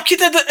Timon,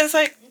 it's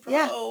like, bro,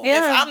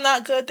 Yeah. if I'm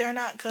not good, they're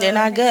not good. They're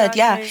not good,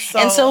 yeah.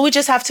 Exactly. And so we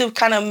just have to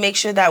kind of make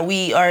sure that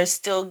we are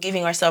still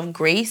giving ourselves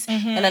grace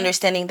and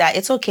understanding that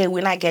it's okay,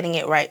 we're not getting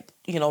it right,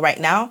 right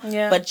now,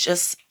 Yeah. but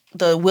just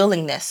the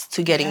willingness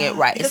to getting it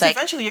right. Because It's like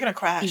eventually you're gonna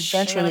crash.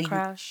 eventually,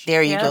 crash.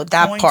 there you Yeah. go,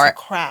 that Going to part.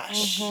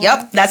 crash.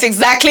 Yep, that's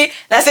exactly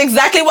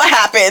what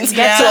happens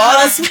Yeah. to all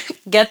us.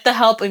 Get the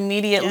help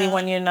immediately Yeah.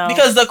 when you know.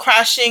 Because the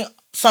crashing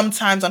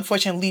sometimes,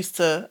 unfortunately, leads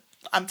to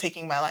I'm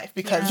taking my life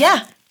because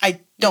Yeah. I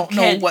don't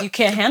know what you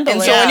can't handle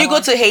And it. so when you go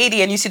to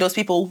Haiti and you see those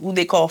people who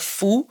they call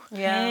fou,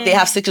 Yeah. they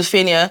have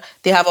schizophrenia,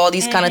 they have all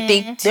these kind of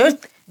things.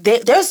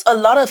 There's a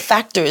lot of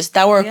factors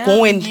that were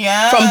going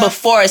Yeah. from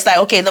before. It's like,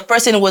 okay, the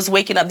person was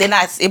waking up, they're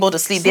not able to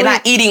sleep, they're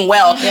not eating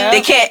well,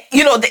 they can't,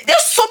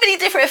 there's so many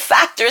different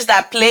factors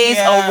that plays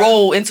Yeah. a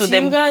role into Do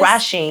them you guys-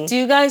 crashing. Do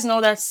you guys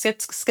know that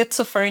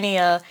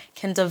schizophrenia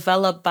can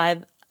develop by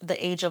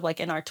the age of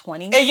like in our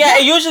 20s? Yeah,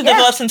 it usually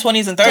develops in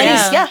 20s and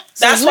 30s. Yeah.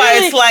 So That's why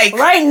it's like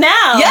right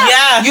now.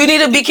 Yeah, you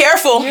need to be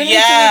careful. You need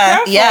Yeah.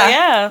 to be careful. Yeah.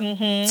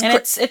 Yeah. And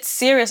it's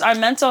serious. Our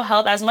mental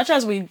health, as much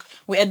as we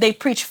they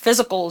preach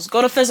physicals,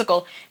 go to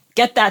physical,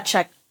 get that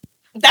checked.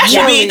 that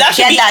should be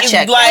Get that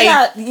check.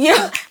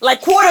 like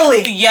Like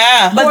quarterly.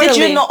 yeah. But did you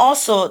Quarterly. know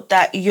also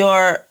that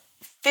your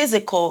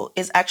physical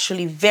is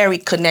actually very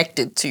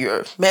connected to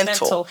your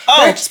mental? Mental.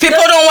 Oh,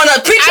 People don't want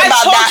to preach I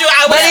about told that. you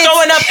I but was it's-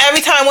 throwing up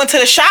every time I went to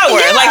the shower.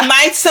 Yeah. Like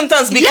my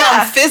symptoms become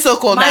Yeah.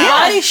 physical My now.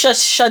 body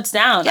just shuts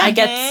down. I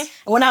get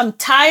when I'm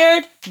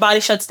tired, body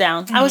shuts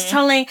down. I was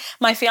telling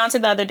my fiance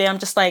the other day, I'm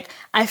just like,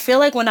 I feel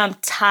like when I'm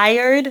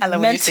tired, I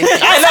love when you say mentally-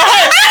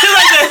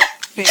 that. I know.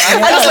 She's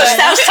like this.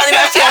 I was telling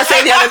my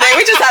fiance the other day,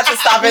 we just have to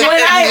stop it. when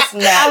It's I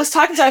not. was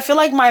talking to her, I feel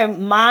like my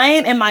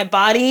mind and my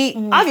body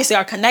obviously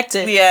are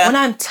connected. Yeah. When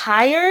I'm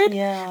tired,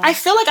 Yeah. I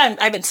feel like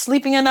I've been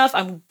sleeping enough.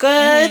 I'm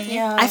good.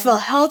 Yeah. I feel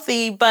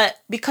healthy. But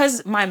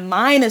because my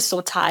mind is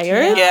so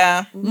tired,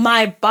 Yeah.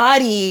 my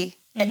body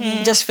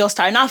just feels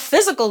tired. Not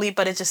physically,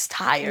 but it's just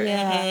tired.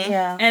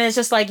 Yeah. And it's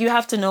just like you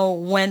have to know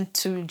when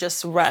to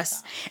just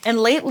rest. And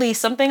lately,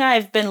 something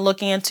I've been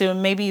looking into,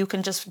 and maybe you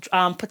can just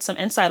put some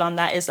insight on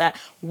that, is that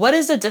what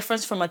is the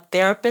difference from a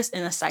therapist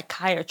and a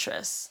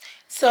psychiatrist?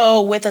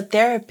 So with a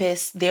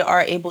therapist, they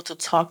are able to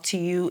talk to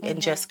you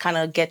and just kind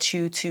of get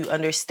you to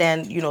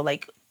understand,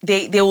 like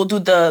they will do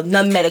the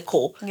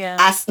non-medical,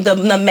 the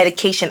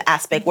non-medication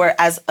aspect.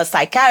 Whereas a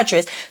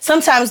psychiatrist,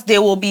 sometimes they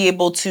will be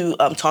able to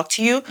talk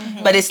to you,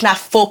 but it's not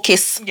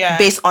focused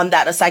based on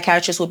that. A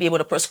psychiatrist will be able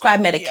to prescribe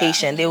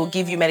medication. They will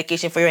give you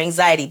medication for your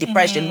anxiety,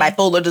 depression,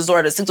 bipolar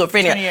disorder,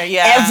 schizophrenia.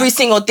 Every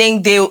single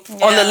thing they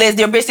on the list.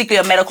 They're basically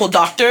a medical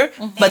doctor,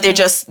 but they're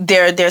just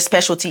their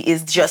specialty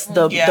is just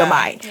the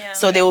mind.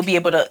 So they will be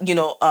able to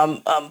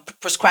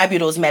prescribe you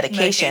those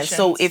medications.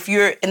 So if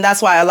and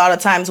that's why a lot of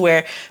times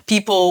where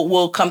people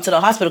will come to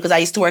the hospital, because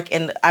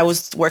I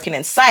was working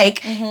in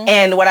psych,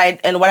 and what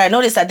I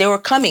noticed that they were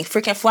coming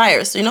frequent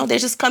flyers. They're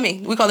just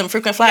coming. We call them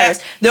frequent flyers.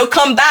 They'll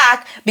come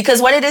back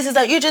because what it is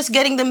that you're just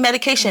getting the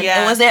medication,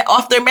 and once they're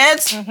off their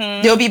meds,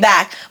 they'll be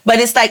back. But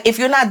it's like if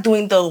you're not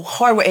doing the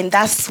hard work, and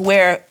that's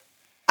where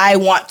I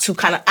want to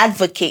kind of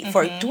advocate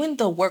for doing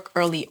the work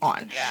early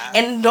on. Yeah.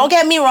 And don't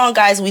get me wrong,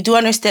 guys, we do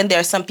understand there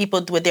are some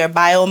people with their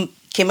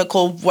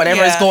biochemical,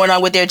 whatever is going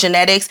on with their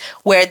genetics,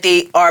 where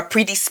they are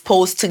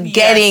predisposed to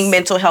getting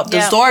mental health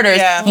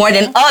disorders more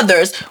than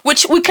others,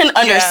 which we can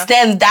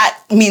understand. That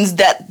means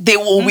that they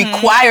will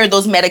require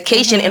those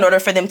medication in order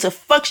for them to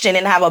function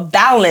and have a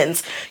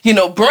balanced,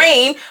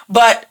 brain.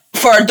 But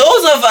for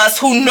those of us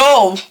who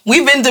know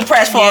we've been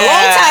depressed for a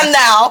long time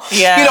now,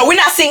 we're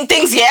not seeing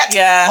things yet.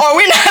 Or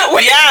we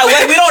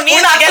don't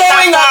need to get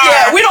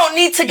that far. We don't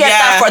need to get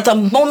that far. The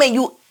moment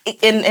you,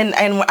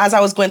 and as I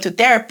was going to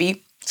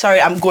therapy,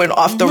 sorry, I'm going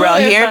off the rail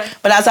here,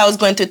 but as I was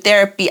going to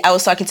therapy, I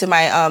was talking to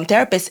my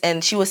therapist,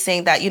 and she was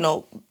saying that,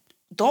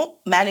 don't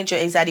manage your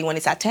anxiety when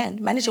it's at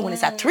 10. Manage it when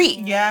it's at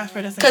 3. Yeah,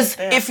 because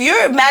if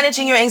you're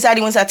managing your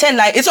anxiety when it's at 10,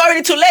 like, it's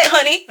already too late,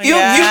 honey. You're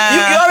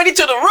already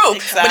to the roof.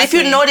 Exactly. But if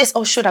you notice,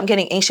 oh shoot, I'm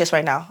getting anxious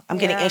right now. I'm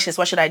getting anxious.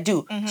 What should I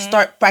do?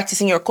 Start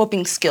practicing your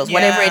coping skills,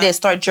 whatever it is.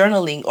 Start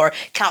journaling, or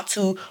count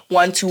to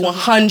 1 to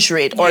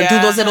 100, or do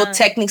those little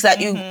techniques that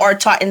you are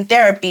taught in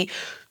therapy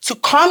to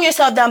calm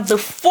yourself down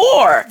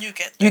before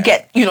you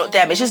get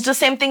damage. It's the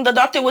same thing the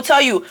doctor will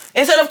tell you.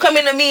 Instead of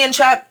coming to me and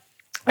try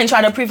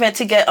to prevent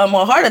to get a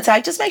heart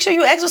attack, just make sure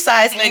you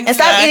exercise and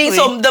stop eating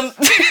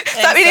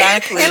stop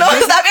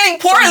eating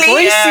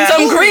poorly,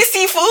 some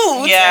greasy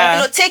food.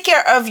 Take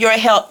care of your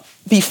health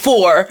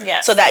before,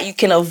 so that you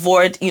can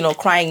avoid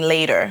crying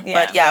later.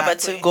 But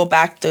to go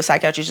back, the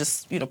psychiatrist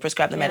just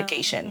prescribe the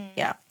medication.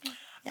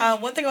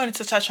 One thing I wanted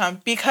to touch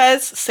on,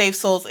 because Safe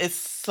Souls is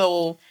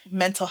so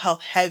mental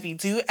health heavy,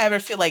 do you ever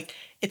feel like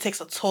it takes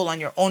a toll on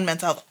your own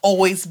mental health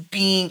always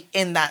being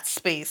in that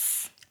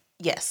space?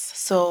 Yes.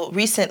 So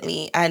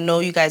recently, I know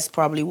you guys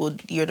probably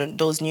would hear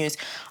those news.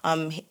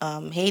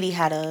 Haiti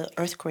had an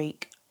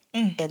earthquake,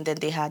 and then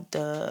they had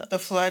the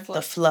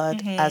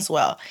flood as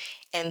well.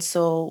 And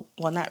so,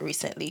 well, not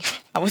recently.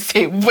 I would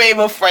say way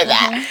before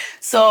that.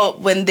 So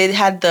when they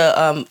had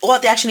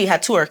they actually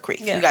had 2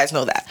 earthquakes. You guys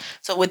know that.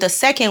 So with the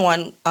second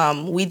one,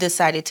 we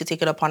decided to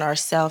take it upon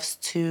ourselves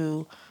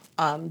to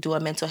do a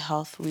mental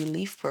health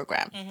relief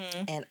program.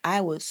 And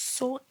I was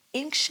so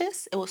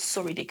anxious. It was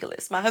so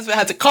ridiculous. My husband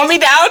had to calm me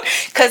down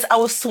because I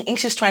was so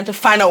anxious trying to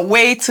find a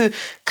way to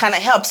kind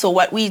of help. So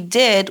what I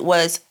did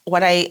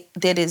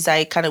is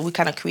we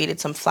kind of created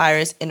some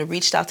flyers and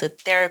reached out to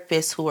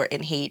therapists who were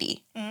in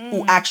Haiti,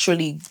 who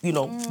actually,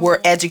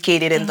 were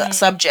educated in the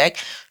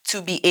subject,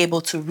 to be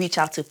able to reach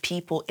out to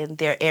people in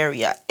their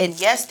area. And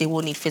yes, they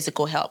will need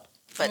physical help,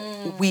 but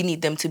we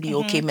need them to be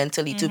okay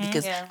mentally too,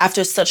 because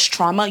after such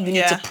trauma, you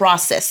need to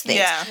process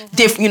things.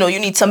 You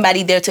need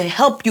somebody there to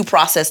help you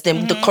process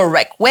them the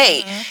correct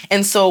way.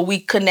 And so we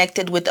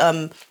connected with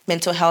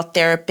mental health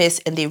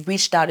therapists, and they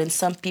reached out, and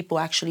some people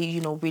actually,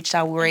 reached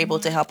out. We were able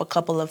to help a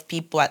couple of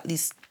people, at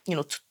least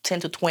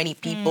 10 to 20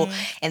 people,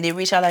 and they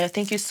reached out like,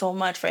 thank you so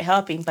much for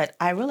helping. But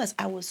I realized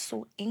I was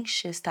so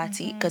anxious,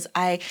 Tati, because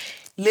I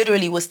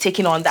literally was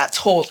taking on that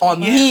toll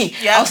on me.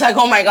 I was like,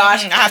 oh my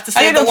gosh, I have to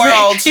save the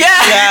world.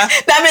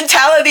 That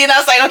mentality. And I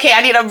was like, okay,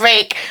 I need a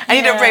break.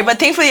 But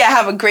thankfully I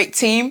have a great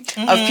team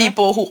of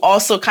people who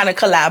also kind of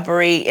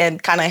collaborate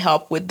and kind of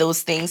help with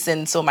those things.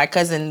 And so my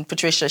cousin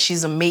Patricia,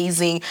 she's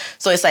amazing.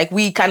 So it's like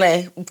we kind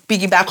of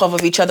piggyback off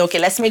of each other. Okay,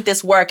 let's make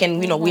this work. And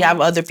we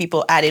have other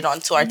people added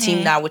onto our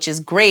team now, which is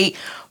great.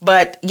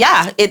 But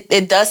yeah,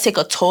 it does take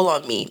a toll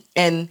on me.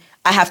 And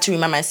I have to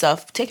remind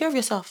myself, take care of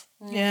yourself.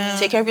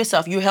 Take care of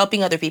yourself. You're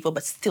helping other people,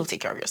 but still take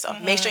care of yourself.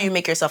 Make sure you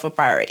make yourself a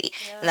priority.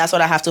 And that's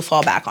what I have to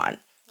fall back on.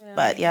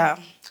 But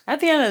at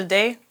the end of the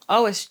day,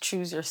 always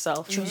choose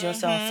yourself. Choose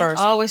yourself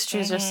first. Always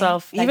choose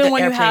yourself. Like even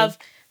when airplane. you have,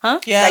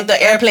 like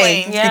the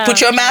airplane. You put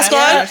your mask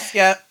on.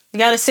 You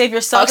got to save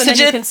yourself, and then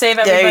you can save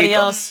everybody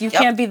else. You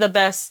can't be the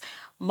best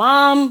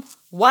mom,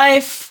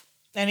 wife,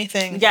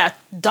 anything.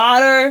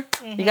 Daughter.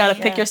 You got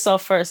to pick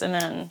yourself first, and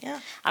then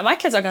my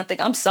kids are going to think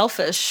I'm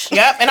selfish.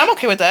 And I'm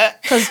okay with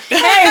that. Because, hey,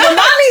 when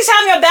mommy's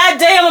having a bad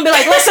day, I'm going to be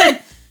like, listen,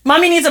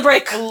 mommy needs a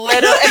break. Literally.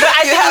 But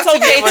I think it's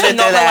okay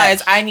to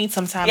normalize, I need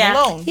some time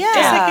alone. Yeah.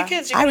 Just like your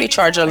kids. I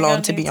recharge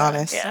alone, to be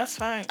honest. Yeah, that's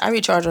fine. I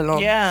recharge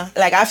alone. Yeah.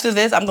 Like after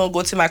this, I'm going to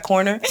go to my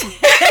corner.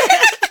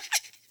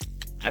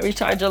 I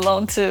recharge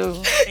alone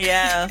too.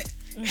 Yeah.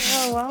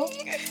 Oh, well.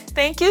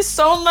 Thank you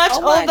so much,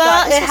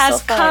 Obel. It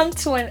has come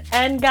to an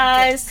end,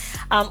 guys.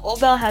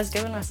 Obel has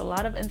given us a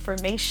lot of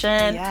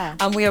information.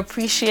 We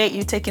appreciate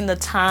you taking the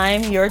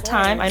time, your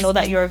time. I know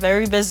that you're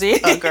very busy.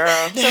 Oh,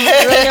 girl. So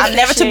really I'm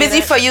never too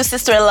busy for you,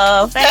 sister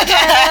love. Thank you.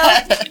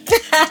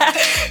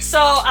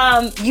 So,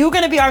 you're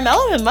going to be our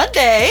Melon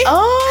Monday.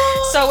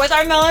 Oh. So with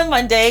our Melon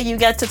Monday, you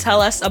get to tell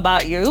us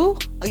about you.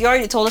 You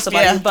already told us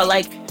about you, but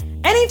like,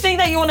 anything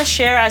that you want to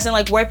share, as in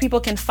like where people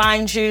can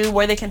find you,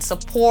 where they can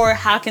support,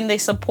 how can they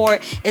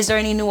support? Is there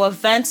any new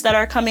events that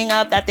are coming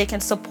up that they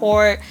can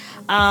support?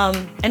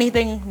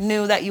 anything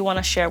new that you want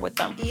to share with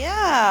them?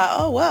 Yeah.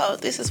 Oh, well,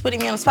 this is putting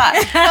me on the spot.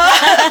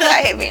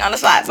 That hit me on the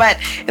spot, but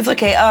it's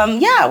okay.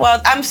 Yeah.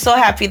 Well, I'm so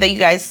happy that you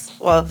guys,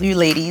 well, you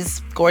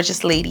ladies,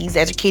 gorgeous ladies,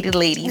 educated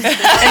ladies,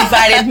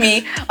 invited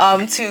me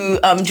to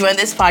join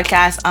this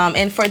podcast.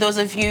 And for those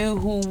of you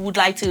who would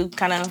like to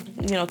kind of,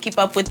 keep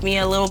up with me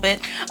a little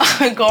bit,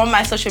 go on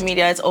my social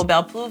media. It's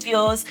Obel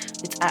Pluvios.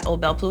 It's at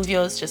Obel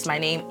Pluvios, just my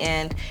name.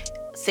 And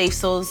Safe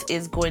Souls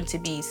is going to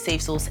be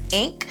Safe Souls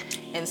Inc.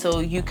 And so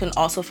you can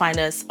also find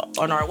us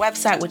on our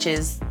website, which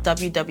is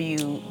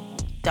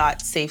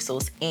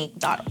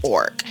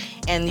www.safesoulsinc.org,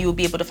 and you'll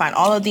be able to find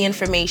all of the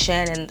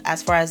information. And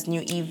as far as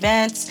new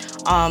events,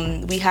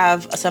 we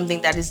have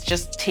something that is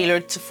just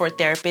tailored for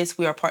therapists.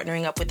 We are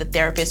partnering up with a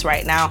therapist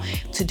right now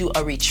to do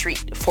a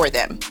retreat for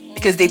them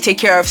because they take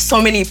care of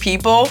so many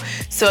people.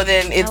 So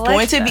then it's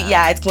going to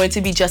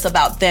be just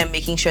about them,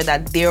 making sure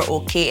that they're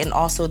okay. And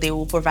also they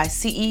will provide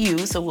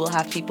CEUs. So we'll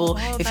have people,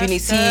 if you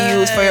need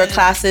CEUs for your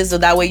classes, so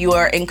that way you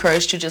are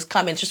encouraged to just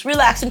come and just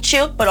relax and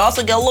chill, but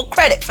also get a little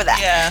credit for that.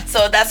 Yeah.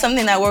 So that's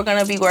something that we're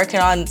gonna be working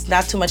on.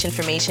 Not too much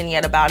information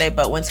yet about it,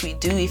 but once we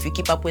do, if you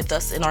keep up with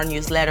us in our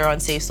newsletter on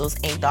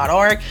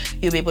safesoulsinc.org,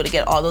 you'll be able to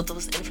get all of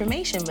those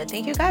information. But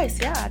thank you guys.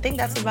 Yeah, I think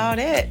that's about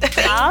it.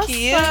 Awesome.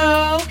 you.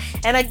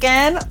 And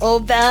again,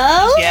 Obel.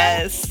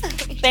 Yes.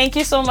 Thank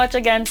you so much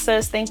again,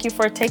 sis. Thank you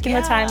for taking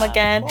the time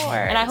again. of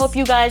course. And I hope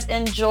you guys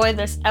enjoy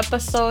this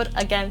episode.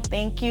 Again,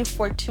 thank you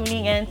for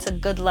tuning in to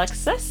Good Luck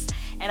Sis.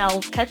 And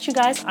I'll catch you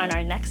guys on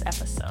our next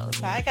episode.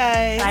 Bye,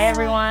 guys. Bye,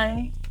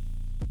 everyone.